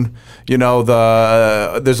moon, you know,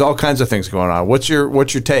 there's all kinds of things going on. What's your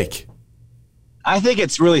take? I think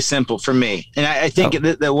it's really simple for me. And I think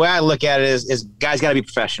the way I look at it is guys got to be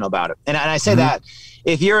professional about it. And I say that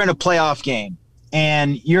if you're in a playoff game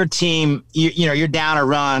and your team, you know, you're down a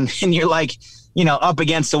run and you're like, you know, up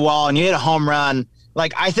against the wall and you hit a home run,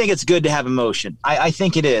 like, I think it's good to have emotion. I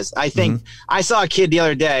think it is. I think I saw a kid the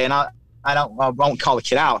other day, and I won't call the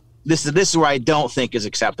kid out, this is where I don't think is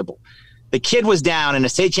acceptable. The kid was down in a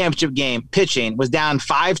state championship game, pitching, was down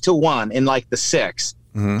 5-1 in like the 6th.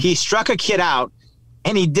 Mm-hmm. He struck a kid out,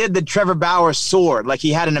 and he did the Trevor Bauer sword. Like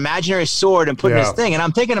he had an imaginary sword and put in his thing. And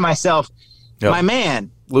I'm thinking to myself, my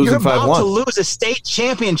man, you're about to lose a state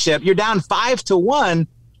championship. You're down 5-1.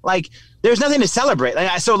 Like there's nothing to celebrate.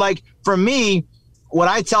 So like for me, what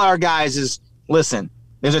I tell our guys is, listen,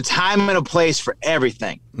 there's a time and a place for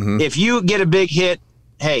everything. Mm-hmm. If you get a big hit,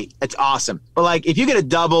 hey, it's awesome. But like if you get a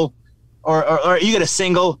double or you get a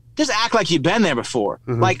single, just act like you've been there before.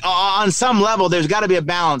 Mm-hmm. Like on some level, there's got to be a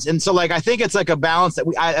balance. And so like I think it's like a balance that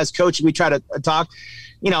as coaches, we try to talk.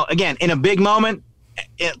 Again, in a big moment,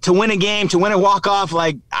 to win a game, to win a walk-off,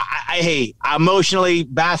 like I emotionally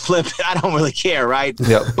bat flip, I don't really care, right?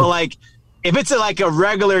 Yep. But like if it's like a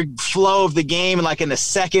regular flow of the game, like in the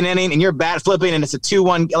second inning and you're bat flipping and it's a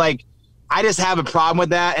 2-1, like I just have a problem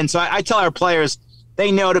with that. And so I tell our players, they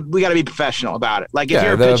know we got to be professional about it. Like if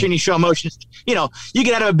you're a pitcher and you show emotions, you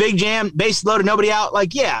get out of a big jam, base loaded, nobody out,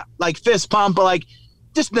 like fist pump, but like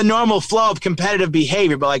just the normal flow of competitive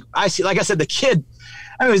behavior. But like I said, the kid,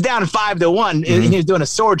 he was down 5-1 and he was doing a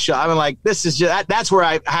sword shot. I mean, like this is just that's where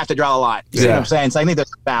I have to draw the line. You see what I'm saying? So I think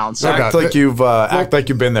there's a balance. Act like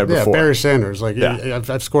you've been there before. Barry Sanders, like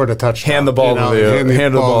I've scored a touchdown. Hand the ball to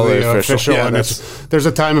the official. And there's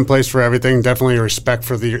a time and place for everything. Definitely respect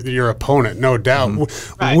for your opponent, no doubt.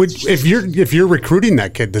 Mm-hmm. Right. If you're recruiting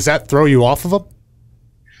that kid, does that throw you off of him?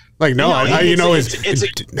 Like no,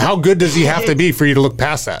 how good does he have to be for you to look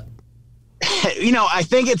past that? I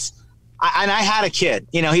think it's. And I had a kid,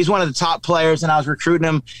 he's one of the top players, and I was recruiting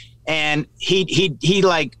him, and he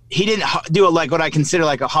didn't do what I consider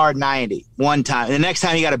like a hard 90 one time. And the next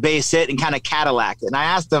time he got a base hit and kind of Cadillac it. And I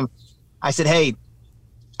asked him, I said, hey,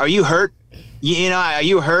 are you hurt? Are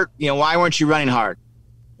you hurt? Why weren't you running hard?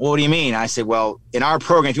 Well, what do you mean? I said, well, in our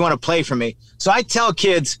program, if you want to play for me. So I tell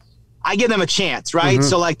kids, I give them a chance, right? Mm-hmm.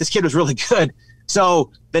 So like this kid was really good.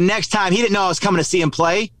 So the next time he didn't know I was coming to see him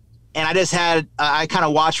play. And I just had, I kind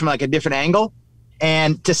of watched from like a different angle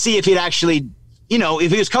and to see if he'd actually,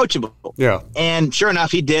 if he was coachable. Yeah. And sure enough,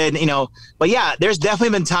 he did, but yeah, there's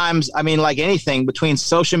definitely been times, I mean, like anything between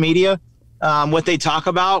social media, what they talk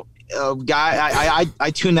about,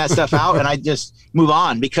 I tune that stuff out and I just move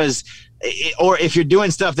on because, or if you're doing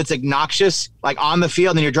stuff that's obnoxious, like on the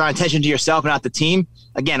field and you're drawing attention to yourself and not the team,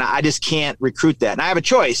 again, I just can't recruit that. And I have a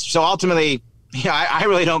choice. So ultimately, I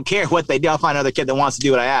really don't care what they do. I'll find another kid that wants to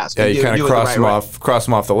do what I ask. Yeah, you kind of cross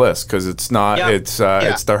them off the list because it's not. Yep. It's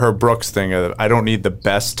the Herb Brooks thing. I don't need the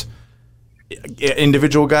best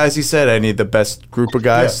individual guys. He said I need the best group of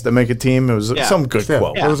guys that make a team. It was some good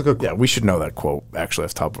quote. It was a good quote. Yeah, we should know that quote actually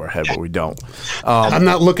off the top of our head, but we don't. I'm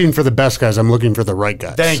not looking for the best guys. I'm looking for the right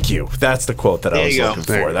guys. Thank you. That's the quote that I was looking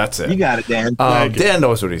for. That's it. You got it, Dan. Dan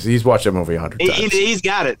knows what he's watched that movie 100 times. He's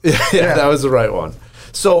got it. Yeah, that was the right one.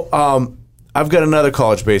 So. I've got another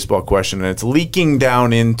college baseball question, and it's leaking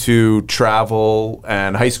down into travel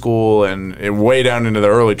and high school and way down into the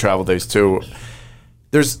early travel days too.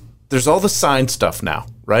 There's all the sign stuff now,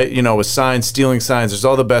 right? With signs, stealing signs, there's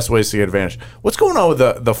all the best ways to get advantage. What's going on with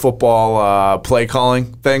the football play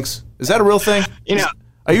calling things? Is that a real thing?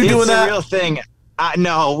 Are you doing that? It's a real thing.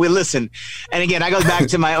 No, we listen. And again, I go back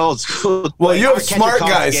to my old school. Well, you have smart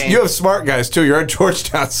guys. You have smart guys, too. You're at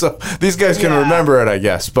Georgetown, so these guys can remember it, I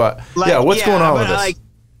guess. But, what's going on with this?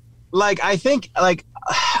 I think,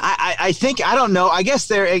 I don't know. I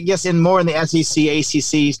guess in more in the SEC,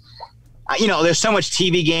 ACCs, there's so much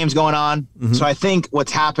TV games going on. Mm-hmm. So I think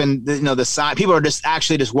what's happened, the sign, people are just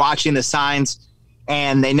watching the signs,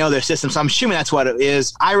 and they know their system. So I'm assuming that's what it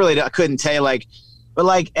is. I couldn't tell you,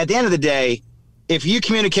 but at the end of the day, if you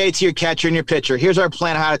communicate to your catcher and your pitcher, here's our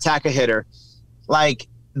plan on how to attack a hitter,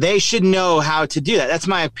 they should know how to do that. That's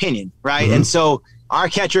my opinion, right? Mm-hmm. And so our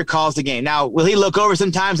catcher calls the game. Now, will he look over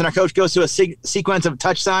sometimes and our coach goes through a sequence of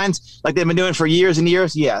touch signs like they've been doing for years and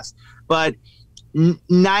years? Yes. But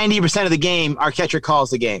 90% of the game, our catcher calls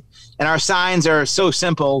the game. And our signs are so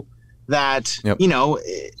simple that,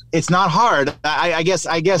 it's not hard. I guess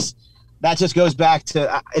that just goes back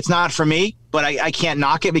to it's not for me, but I can't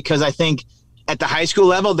knock it because I think – at the high school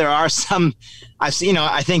level, there are some, I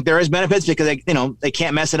think there is benefits because they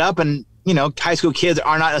can't mess it up. And, high school kids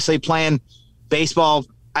are not necessarily playing baseball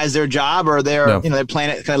as their job or they're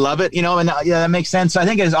playing it because they love it, and that makes sense. So I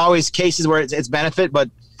think there's always cases where it's benefit, but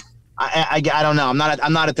I don't know. I'm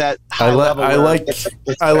not at that high level.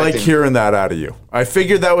 I like hearing that out of you. I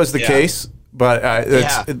figured that was the case, but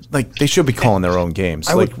they should be calling their own games.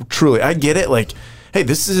 Truly, I get it. Hey,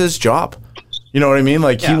 this is his job. You know what I mean?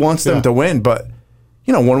 He wants them to win, but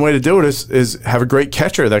one way to do it is have a great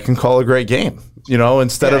catcher that can call a great game.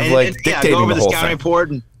 instead of dictating go over the the whole scouting thing. report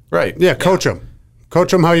and Right. Yeah, coach them.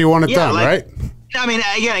 Coach them how you want it done, right? I mean,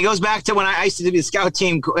 again, it goes back to when I used to be the scout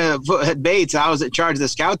team at Bates. I was in charge of the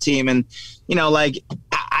scout team, and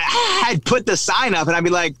I'd put the sign up, and I'd be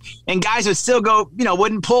like, and guys would still go,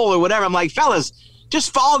 wouldn't pull or whatever. I'm like, fellas,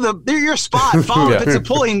 just follow your spot. Follow if it's a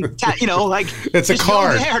pulling, it's a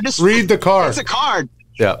card. Just read the card. It's a card.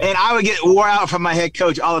 Yeah. And I would get wore out from my head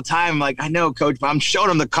coach all the time. I'm like, I know, coach, but I'm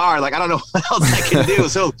showing him the card. Like, I don't know what else I can do.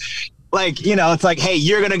 So, it's like, hey,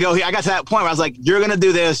 you're going to go here. I got to that point where I was like, you're going to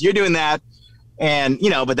do this. You're doing that. And,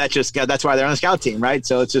 but that's why they're on the scout team, right?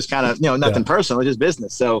 So it's just kind of, nothing personal. It's just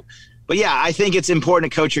business. So, but yeah, I think it's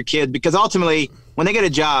important to coach your kids because ultimately when they get a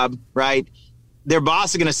job, right, their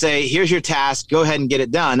boss is going to say, here's your task, go ahead and get it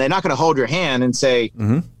done. They're not going to hold your hand and say,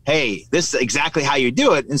 hey, this is exactly how you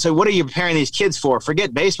do it. And so what are you preparing these kids for?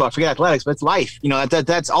 Forget baseball, forget athletics, but it's life.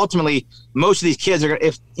 That's ultimately most of these kids are,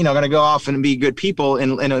 going to go off and be good people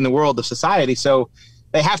in the world of society. So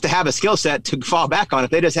they have to have a skill set to fall back on. If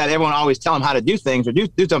they just had everyone always tell them how to do things or do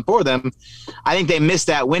something for them, I think they miss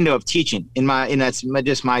that window of teaching. That's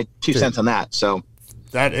just my 2 cents on that. So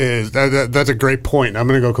that's a great point. I'm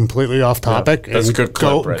going to go completely off topic that's a good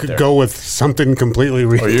clip right there. Go with something completely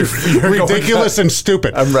ridiculous and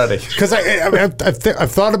stupid. I'm ready because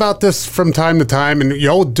I've thought about this from time to time, and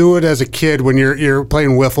you'll do it as a kid when you're playing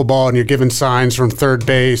wiffle ball and you're giving signs from third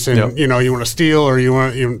base, and you want to steal or you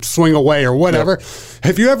want to swing away or whatever.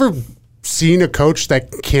 Have you ever seen a coach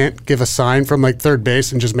that can't give a sign from third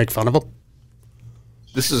base and just make fun of them?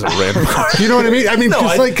 This is a random question. You know what I mean? I mean,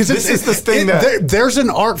 because this is the thing that there's an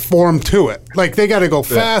art form to it. Like they got to go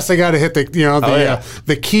fast, they got to hit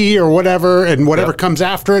the key or whatever, and whatever comes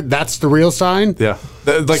after it, that's the real sign. Yeah.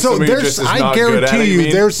 So I guarantee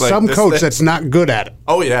you, there's some coach that's not good at it.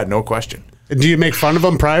 Oh yeah, no question. Do you make fun of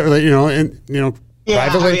them privately? Yeah,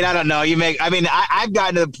 privately? I mean, I don't know. I've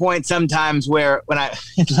gotten to the point sometimes where when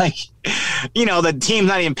the team's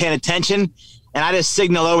not even paying attention. And I just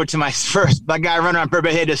signal over to my guy running around per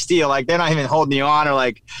head to steal. Like they're not even holding you on, or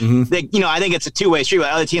I think it's a two-way street. The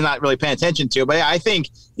other team's not really paying attention to. But yeah, I think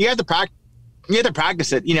you have to practice. You have to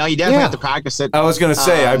practice it. You definitely have to practice it. I was going to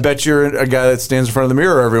say, I bet you're a guy that stands in front of the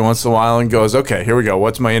mirror every once in a while and goes, "Okay, here we go.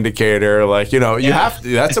 What's my indicator?" You have to.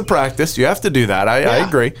 That's a practice. You have to do that. I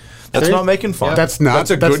agree. That's not making fun. That's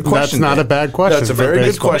a good question. That's not a bad question. That's a very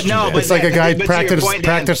good question. No, it's like a guy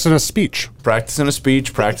practicing a speech. Practicing a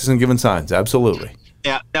speech, practicing giving signs. Absolutely.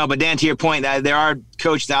 Yeah. No, but Dan, to your point, there are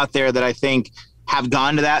coaches out there that I think have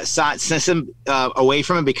gone to that system away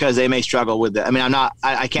from it because they may struggle with it. I mean,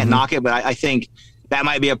 I can't knock it, but I think that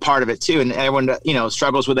might be a part of it too. And everyone,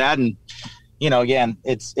 struggles with that. And, again,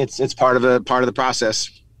 it's part of the process.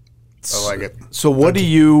 I like it. So what do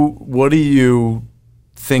you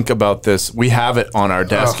think about this? We have it on our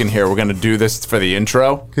desk in here. We're going to do this for the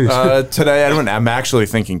intro today. I'm actually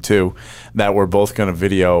thinking too that we're both going to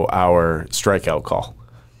video our strikeout call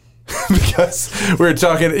because we were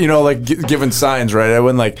talking, giving signs, right? I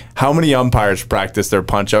went how many umpires practice their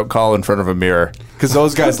punch out call in front of a mirror? Because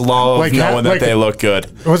those guys love knowing that they look good.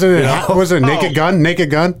 Was it a naked gun?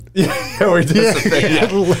 Naked gun? Yeah, we did the thing.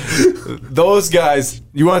 Yeah. Those guys,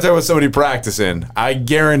 you want to talk about somebody practicing? I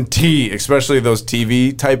guarantee, especially those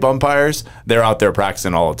TV type umpires, they're out there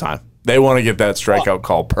practicing all the time. They want to get that strikeout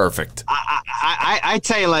call perfect. I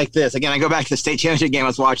tell you like this. Again, I go back to the state championship game I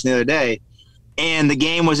was watching the other day, and the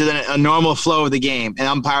game was in a normal flow of the game, and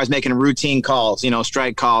umpires making routine calls,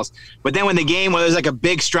 strike calls. But then when the game was a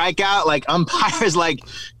big strikeout, umpires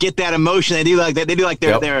get that emotion. They do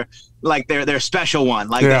their special one.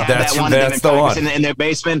 They have that one that they've been practicing in their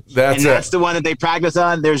basement. That's the one that they practice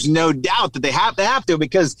on. There's no doubt that they have to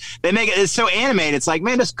because they make it's so animated. It's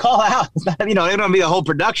man, just call out. It's not, it don't be the whole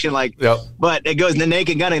production. But it goes. The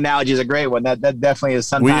naked gun analogy is a great one. That definitely is.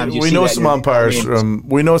 Sometimes we know some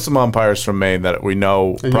umpires from Maine that we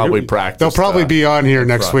know probably practice. They'll probably be on here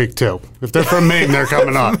next week too. If they're from Maine, they're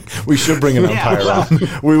coming on. We should bring an umpire on.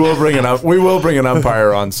 We will bring an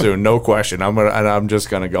umpire on soon, no question. I'm just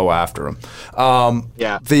gonna go after him.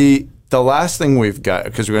 The last thing we've got,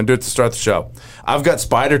 because we're gonna do it to start the show. I've got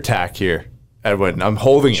Spider Tack here, Edwin. I'm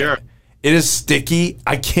holding it. It is sticky.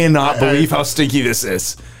 I cannot believe how sticky this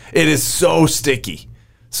is. It is so sticky.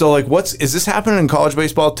 So is this happening in college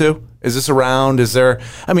baseball too? Is this around? Is there?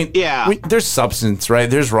 I mean, there's substance, right?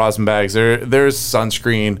 There's rosin bags. There's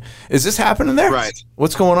sunscreen. Is this happening there? Right.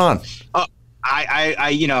 What's going on?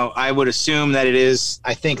 I would assume that it is.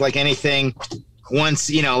 I think like anything, once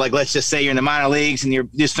let's just say you're in the minor leagues and you're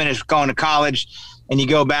just finished going to college, and you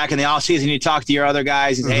go back in the off season, you talk to your other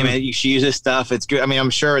guys and hey man, you should use this stuff. It's good. I mean, I'm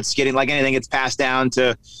sure it's getting like anything, it's passed down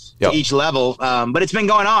to to each level. But it's been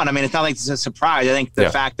going on. I mean, it's not like it's a surprise. I think the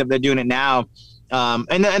fact that they're doing it now,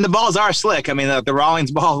 and the balls are slick. I mean, the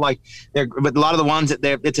Rawlings ball, but a lot of the ones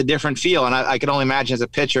it's a different feel, and I can only imagine as a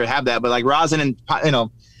pitcher have that. But like rosin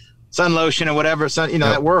and sun lotion or whatever,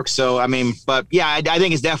 that works. So I mean, but yeah, I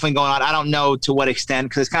think it's definitely going on. I don't know to what extent,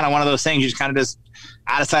 because it's kind of one of those things you just kind of just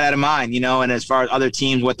out of sight, out of mind, and as far as other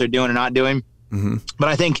teams, what they're doing or not doing. Mm-hmm. But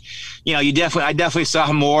I think, I definitely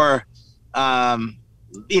saw more,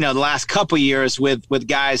 the last couple of years with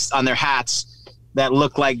guys on their hats that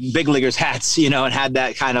look like big leaguers' hats, and had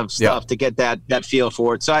that kind of stuff to get that feel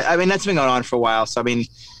for it. So I mean, that's been going on for a while. So I mean,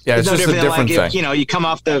 it's just a different thing. If you come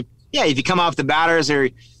off if you come off the batters, or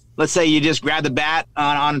let's say you just grab the bat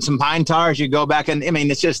on some pine tars, you go back, and I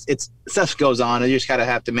mean, it's stuff goes on, and you just gotta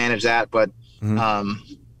have to manage that. But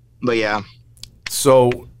yeah.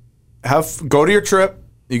 So go to your trip.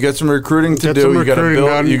 You got some recruiting to do. You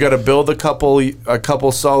got to build a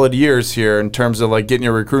couple solid years here in terms of like getting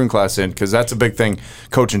your recruiting class in, because that's a big thing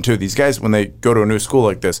coaching too. These guys, when they go to a new school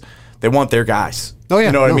like this, they want their guys. Oh yeah,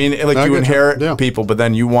 you know what I mean? Like you inherit people, but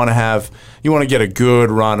then you want to get a good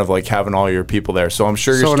run of like having all your people there. So I'm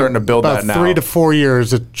sure you're starting to build that now. 3 to 4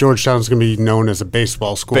 years, Georgetown's going to be known as a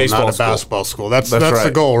baseball school, not a basketball school. That's right.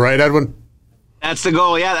 The goal, right, Edwin? That's the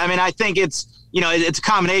goal. Yeah, I mean, I think it's a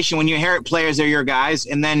combination. When you inherit players, they're your guys,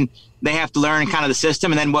 and then they have to learn kind of the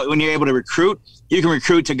system. And then when you're able to recruit, you can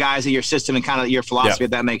recruit to guys of your system and kind of your philosophy,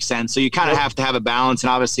 if that makes sense. So you kind of have to have a balance. And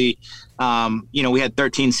obviously, we had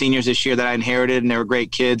 13 seniors this year that I inherited, and they were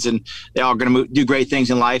great kids, and they're all going to do great things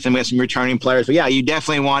in life. And we have some returning players. But yeah, you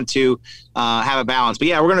definitely want to have a balance. But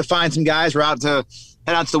yeah, we're going to find some guys. We're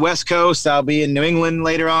head out to the West Coast. I'll be in New England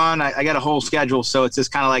later on. I got a whole schedule, so it's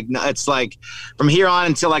just kind of it's like from here on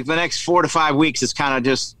until like the next 4 to 5 weeks. It's kind of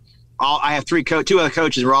just I have two other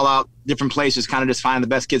coaches. We're all out different places, kind of just finding the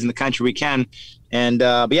best kids in the country we can. And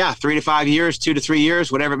but yeah, 3 to 5 years, 2 to 3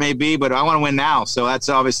 years, whatever it may be. But I want to win now, so that's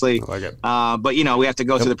obviously. I like it. But we have to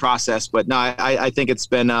go through the process. But no, I think it's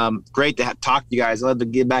been great to talk to you guys. I'd love to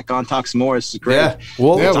get back on, talk some more. It's great. Yeah,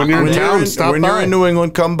 when you're in town, stop by. When you're in New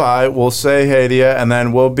England, come by. We'll say hey to you, and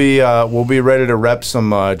then we'll be ready to rep some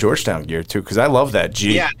Georgetown gear too, because I love that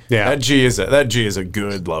G. Yeah. That G is a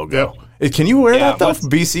good logo. Yep. Can you wear that though,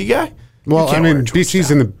 BC guy? Well, I mean,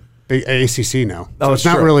 BC's in the big ACC now. So it's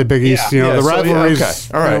not really Big East. The rivalries.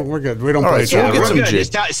 Okay. All right. We're good. We don't play each other. We're good.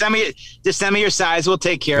 Just send me your size. We'll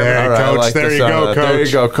take care of it. All right, Coach. There you go, Coach. There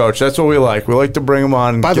you go, Coach. That's what we like. We like to bring them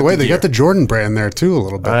on. By the way, they got the Jordan brand there too a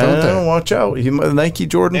little bit, don't they? Watch out. Nike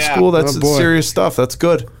Jordan School. That's serious stuff. That's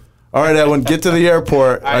good. All right, Edwin, get to the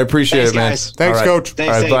airport. I appreciate it, man. Guys. Thanks, Coach. All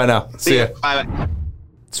right, bye now. See ya. Bye.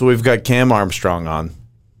 So we've got Cam Armstrong on,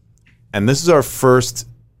 and this is our first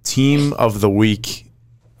Team of the Week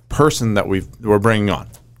person that we're bringing on,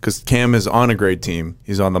 because Cam is on a great team.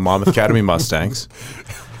 He's on the Monmouth Academy Mustangs.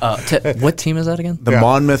 What team is that again? The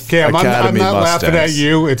Monmouth Academy Mustangs. I'm not laughing at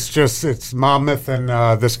you. It's Monmouth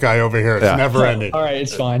and this guy over here. It's never ending. All right,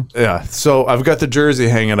 it's fine. Yeah. So I've got the jersey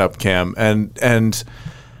hanging up, Cam, and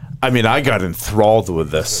I mean, I got enthralled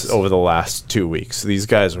with this over the last 2 weeks. These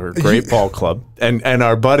guys were a great ball club, and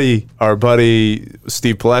our buddy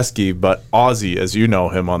Steve Pileski, but Ozzy, as you know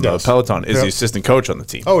him on the Peloton, is the assistant coach on the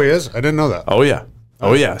team. Oh, he is? I didn't know that. Oh yeah.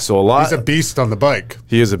 So he's a beast on the bike.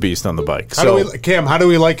 He is a beast on the bike. How do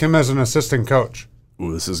we like him as an assistant coach?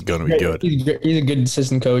 Ooh, this is going to be good. He's a good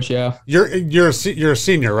assistant coach. Yeah. You're a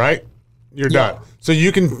senior, right? You're done. So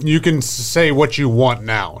you can say what you want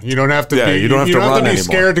now. You don't have to. Yeah, you don't have to be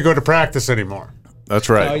scared to go to practice anymore. That's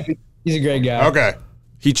right. He's a great guy. Okay.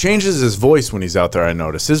 He changes his voice when he's out there. I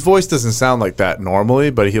notice his voice doesn't sound like that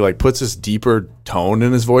normally, but he like puts this deeper tone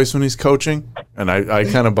in his voice when he's coaching, and I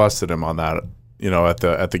kind of busted him on that.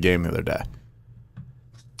 At the game the other day.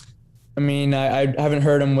 I mean, I haven't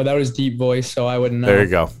heard him without his deep voice, so I wouldn't know.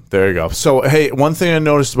 There you go. So, hey, one thing I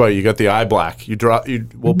noticed about you got the eye black.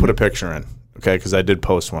 We'll put a picture in, okay? Because I did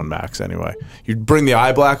post one, Max, anyway. You bring the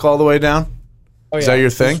eye black all the way down? Oh, yeah. Is that your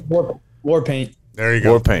thing? War paint. There you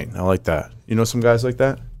go. War paint. I like that. You know some guys like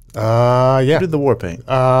that? Yeah. Who did the war paint?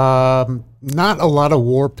 Not a lot of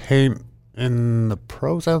war paint in the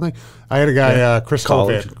pros, I don't think. I had a guy, Chris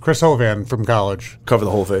Hovan from college. Cover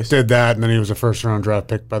the whole face. Did that, and then he was a first-round draft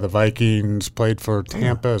pick by the Vikings, played for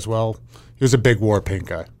Tampa as well. He was a big war paint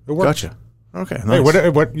guy. It worked. Gotcha. Okay, nice. Hey,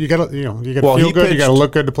 what you got to feel good, you got to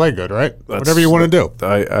look good to play good, right? Whatever you want to do.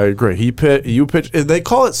 I agree. You pitch. They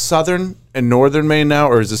call it Southern and Northern Maine now,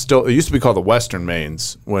 or is it still? It used to be called the Western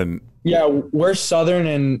Maines when. Yeah, we're Southern,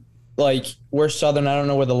 and we're Southern. I don't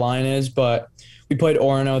know where the line is, but We played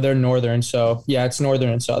Orono. They're Northern, so yeah, it's Northern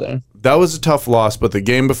and Southern. That was a tough loss, but the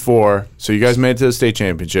game before, so you guys made it to the state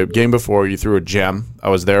championship. Game before, you threw a gem. I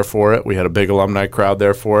was there for it. We had a big alumni crowd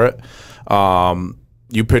there for it.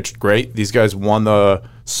 You pitched great. These guys won the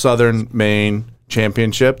Southern Maine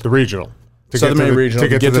championship. The regional. Southern Maine regional to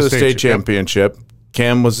get to the state championship.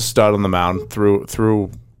 Cam was a stud on the mound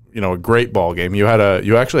through a great ball game. You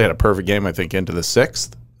actually had a perfect game, I think, into the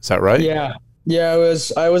 6th. Is that right? Yeah. Yeah,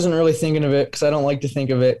 I wasn't really thinking of it because I don't like to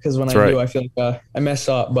think of it because when I do, I feel like I mess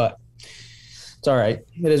up, but it's all right.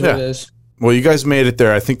 It is what it is. Well, you guys made it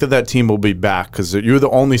there. I think that team will be back because you're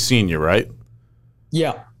the only senior, right?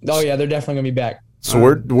 Yeah. Oh, yeah, they're definitely going to be back. So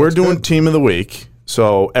we're doing Team of the Week.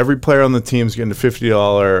 So every player on the team is getting a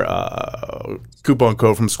 $50 coupon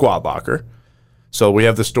code from Squad Locker. So we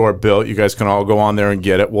have the store built. You guys can all go on there and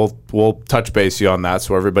get it. We'll touch base you on that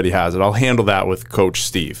so everybody has it. I'll handle that with Coach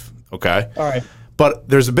Steve. Okay? All right. But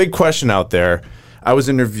there's a big question out there. I was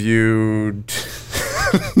interviewed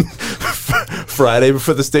Friday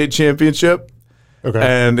before the state championship. Okay.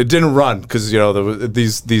 And it didn't run because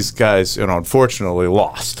these guys unfortunately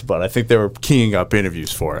lost, but I think they were keying up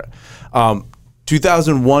interviews for it.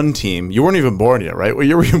 2001 team, you weren't even born yet, right? What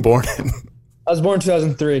year were you born in? I was born in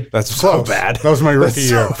 2003. That's so bad. That was my rookie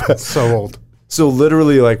year. That's so old. So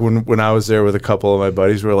literally, like when I was there with a couple of my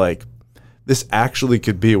buddies, we're like, this actually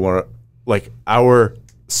could be our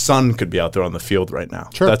son could be out there on the field right now.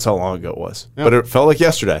 Sure. That's how long ago it was. Yeah. But it felt like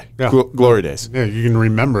yesterday. Yeah. Glory days. Yeah, you can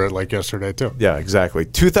remember it like yesterday too. Yeah, exactly.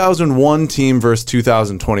 2001 team versus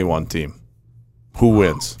 2021 team. Who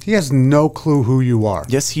wins? He has no clue who you are.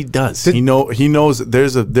 Yes, he does. He knows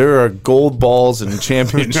there are gold balls and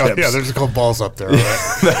championships. Yeah, there's gold balls up there.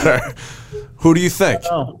 Right? Who do you think?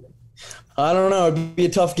 I don't know. It'd be a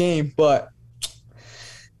tough game, but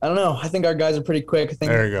I don't know. I think our guys are pretty quick.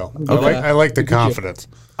 There you go. I like the confidence.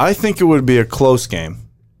 I think it would be a close game.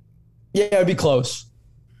 Yeah, it'd be close.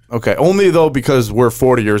 Okay, only though because we're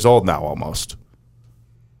 40 years old now almost.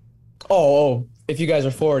 Oh, if you guys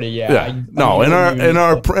are 40, yeah. In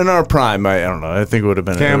our prime, I don't know. I think it would have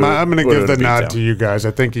been. Cam, I'm going to give the nod to you guys.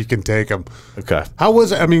 I think you can take them. Okay. How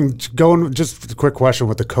was it? I mean, just a quick question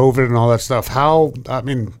with the COVID and all that stuff. How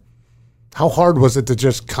hard was it to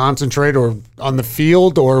just concentrate or on the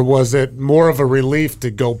field, or was it more of a relief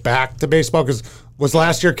to go back to baseball? Because was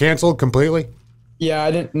last year canceled completely?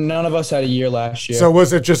 Yeah, none of us had a year last year. So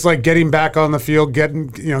was it just like getting back on the field,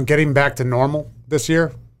 getting back to normal this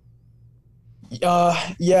year?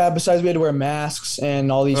 Yeah. Besides, we had to wear masks and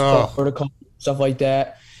all these protocols, stuff like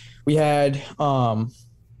that. We had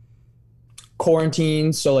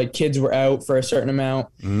quarantine, so like kids were out for a certain amount.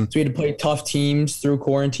 Mm-hmm. So we had to play tough teams through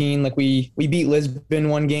quarantine. Like we beat Lisbon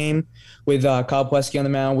one game with Kyle Plesky on the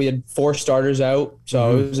mound. We had 4 starters out,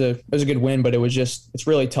 so it was a good win. But it's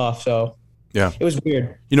really tough. So yeah, it was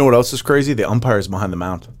weird. You know what else is crazy? The umpires behind the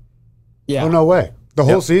mound. Yeah. Oh no way! The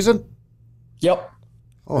whole season? Yep.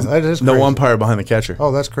 Oh, that is crazy. No umpire behind the catcher.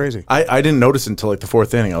 Oh, that's crazy. I didn't notice it until like the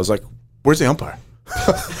 4th inning. I was like, "Where's the umpire?"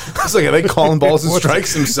 I was like, "Are they calling balls and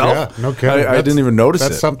strikes himself?" Yeah, no kidding. I didn't even notice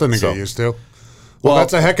that's it. That's something to get used to. Well,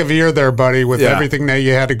 that's a heck of a year there, buddy, with everything that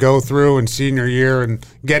you had to go through in senior year and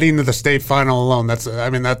getting to the state final alone. That's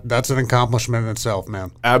an accomplishment in itself,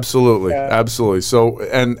 man. Absolutely. Absolutely. So,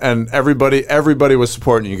 and everybody was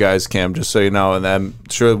supporting you guys, Cam, just so you know, and I'm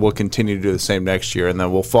sure we'll continue to do the same next year, and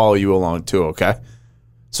then we'll follow you along too, okay?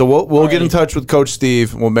 So we'll get in touch with Coach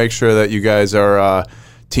Steve. We'll make sure that you guys are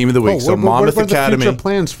team of the week. So Monmouth Academy. What are the future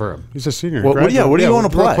plans for him? He's a senior. What do you want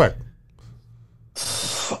to play? Real quick.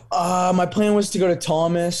 My plan was to go to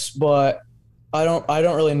Thomas, but I don't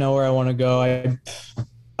really know where I want to go.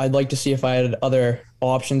 I'd like to see if I had other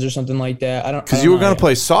options or something like that. Because you were going to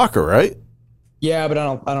play soccer, right? Yeah, but I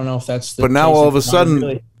don't know if that's the. But now all of a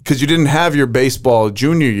sudden, because you didn't have your baseball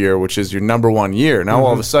junior year, which is your number 1 year, now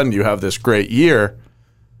all of a sudden you have this great year.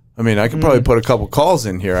 I mean, I could probably put a couple calls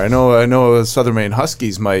in here. I know Southern Maine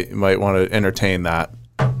Huskies might want to entertain that.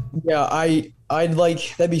 Yeah, I'd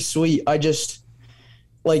like that'd be sweet. I just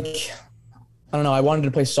I don't know. I wanted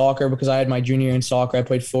to play soccer because I had my junior year in soccer. I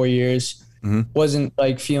played 4 years. Wasn't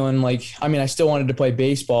feeling I still wanted to play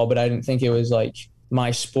baseball, but I didn't think it was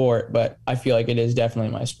my sport. But I feel like it is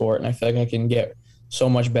definitely my sport, and I feel like I can get so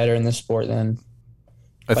much better in this sport than.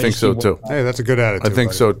 I think so too. Hey, that's a good attitude. I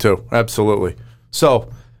think so too. Absolutely.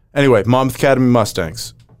 So. Anyway, Monmouth Academy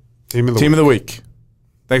Mustangs. Team of the week.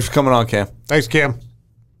 Thanks for coming on, Cam. Thanks, Cam.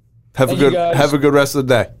 Have a good rest of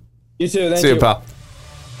the day. You too. Thank you. See you, pal.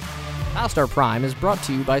 Past Our Prime is brought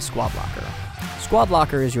to you by Squad Locker. Squad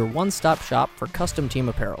Locker is your one-stop shop for custom team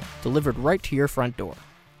apparel, delivered right to your front door.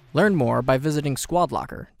 Learn more by visiting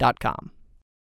squadlocker.com.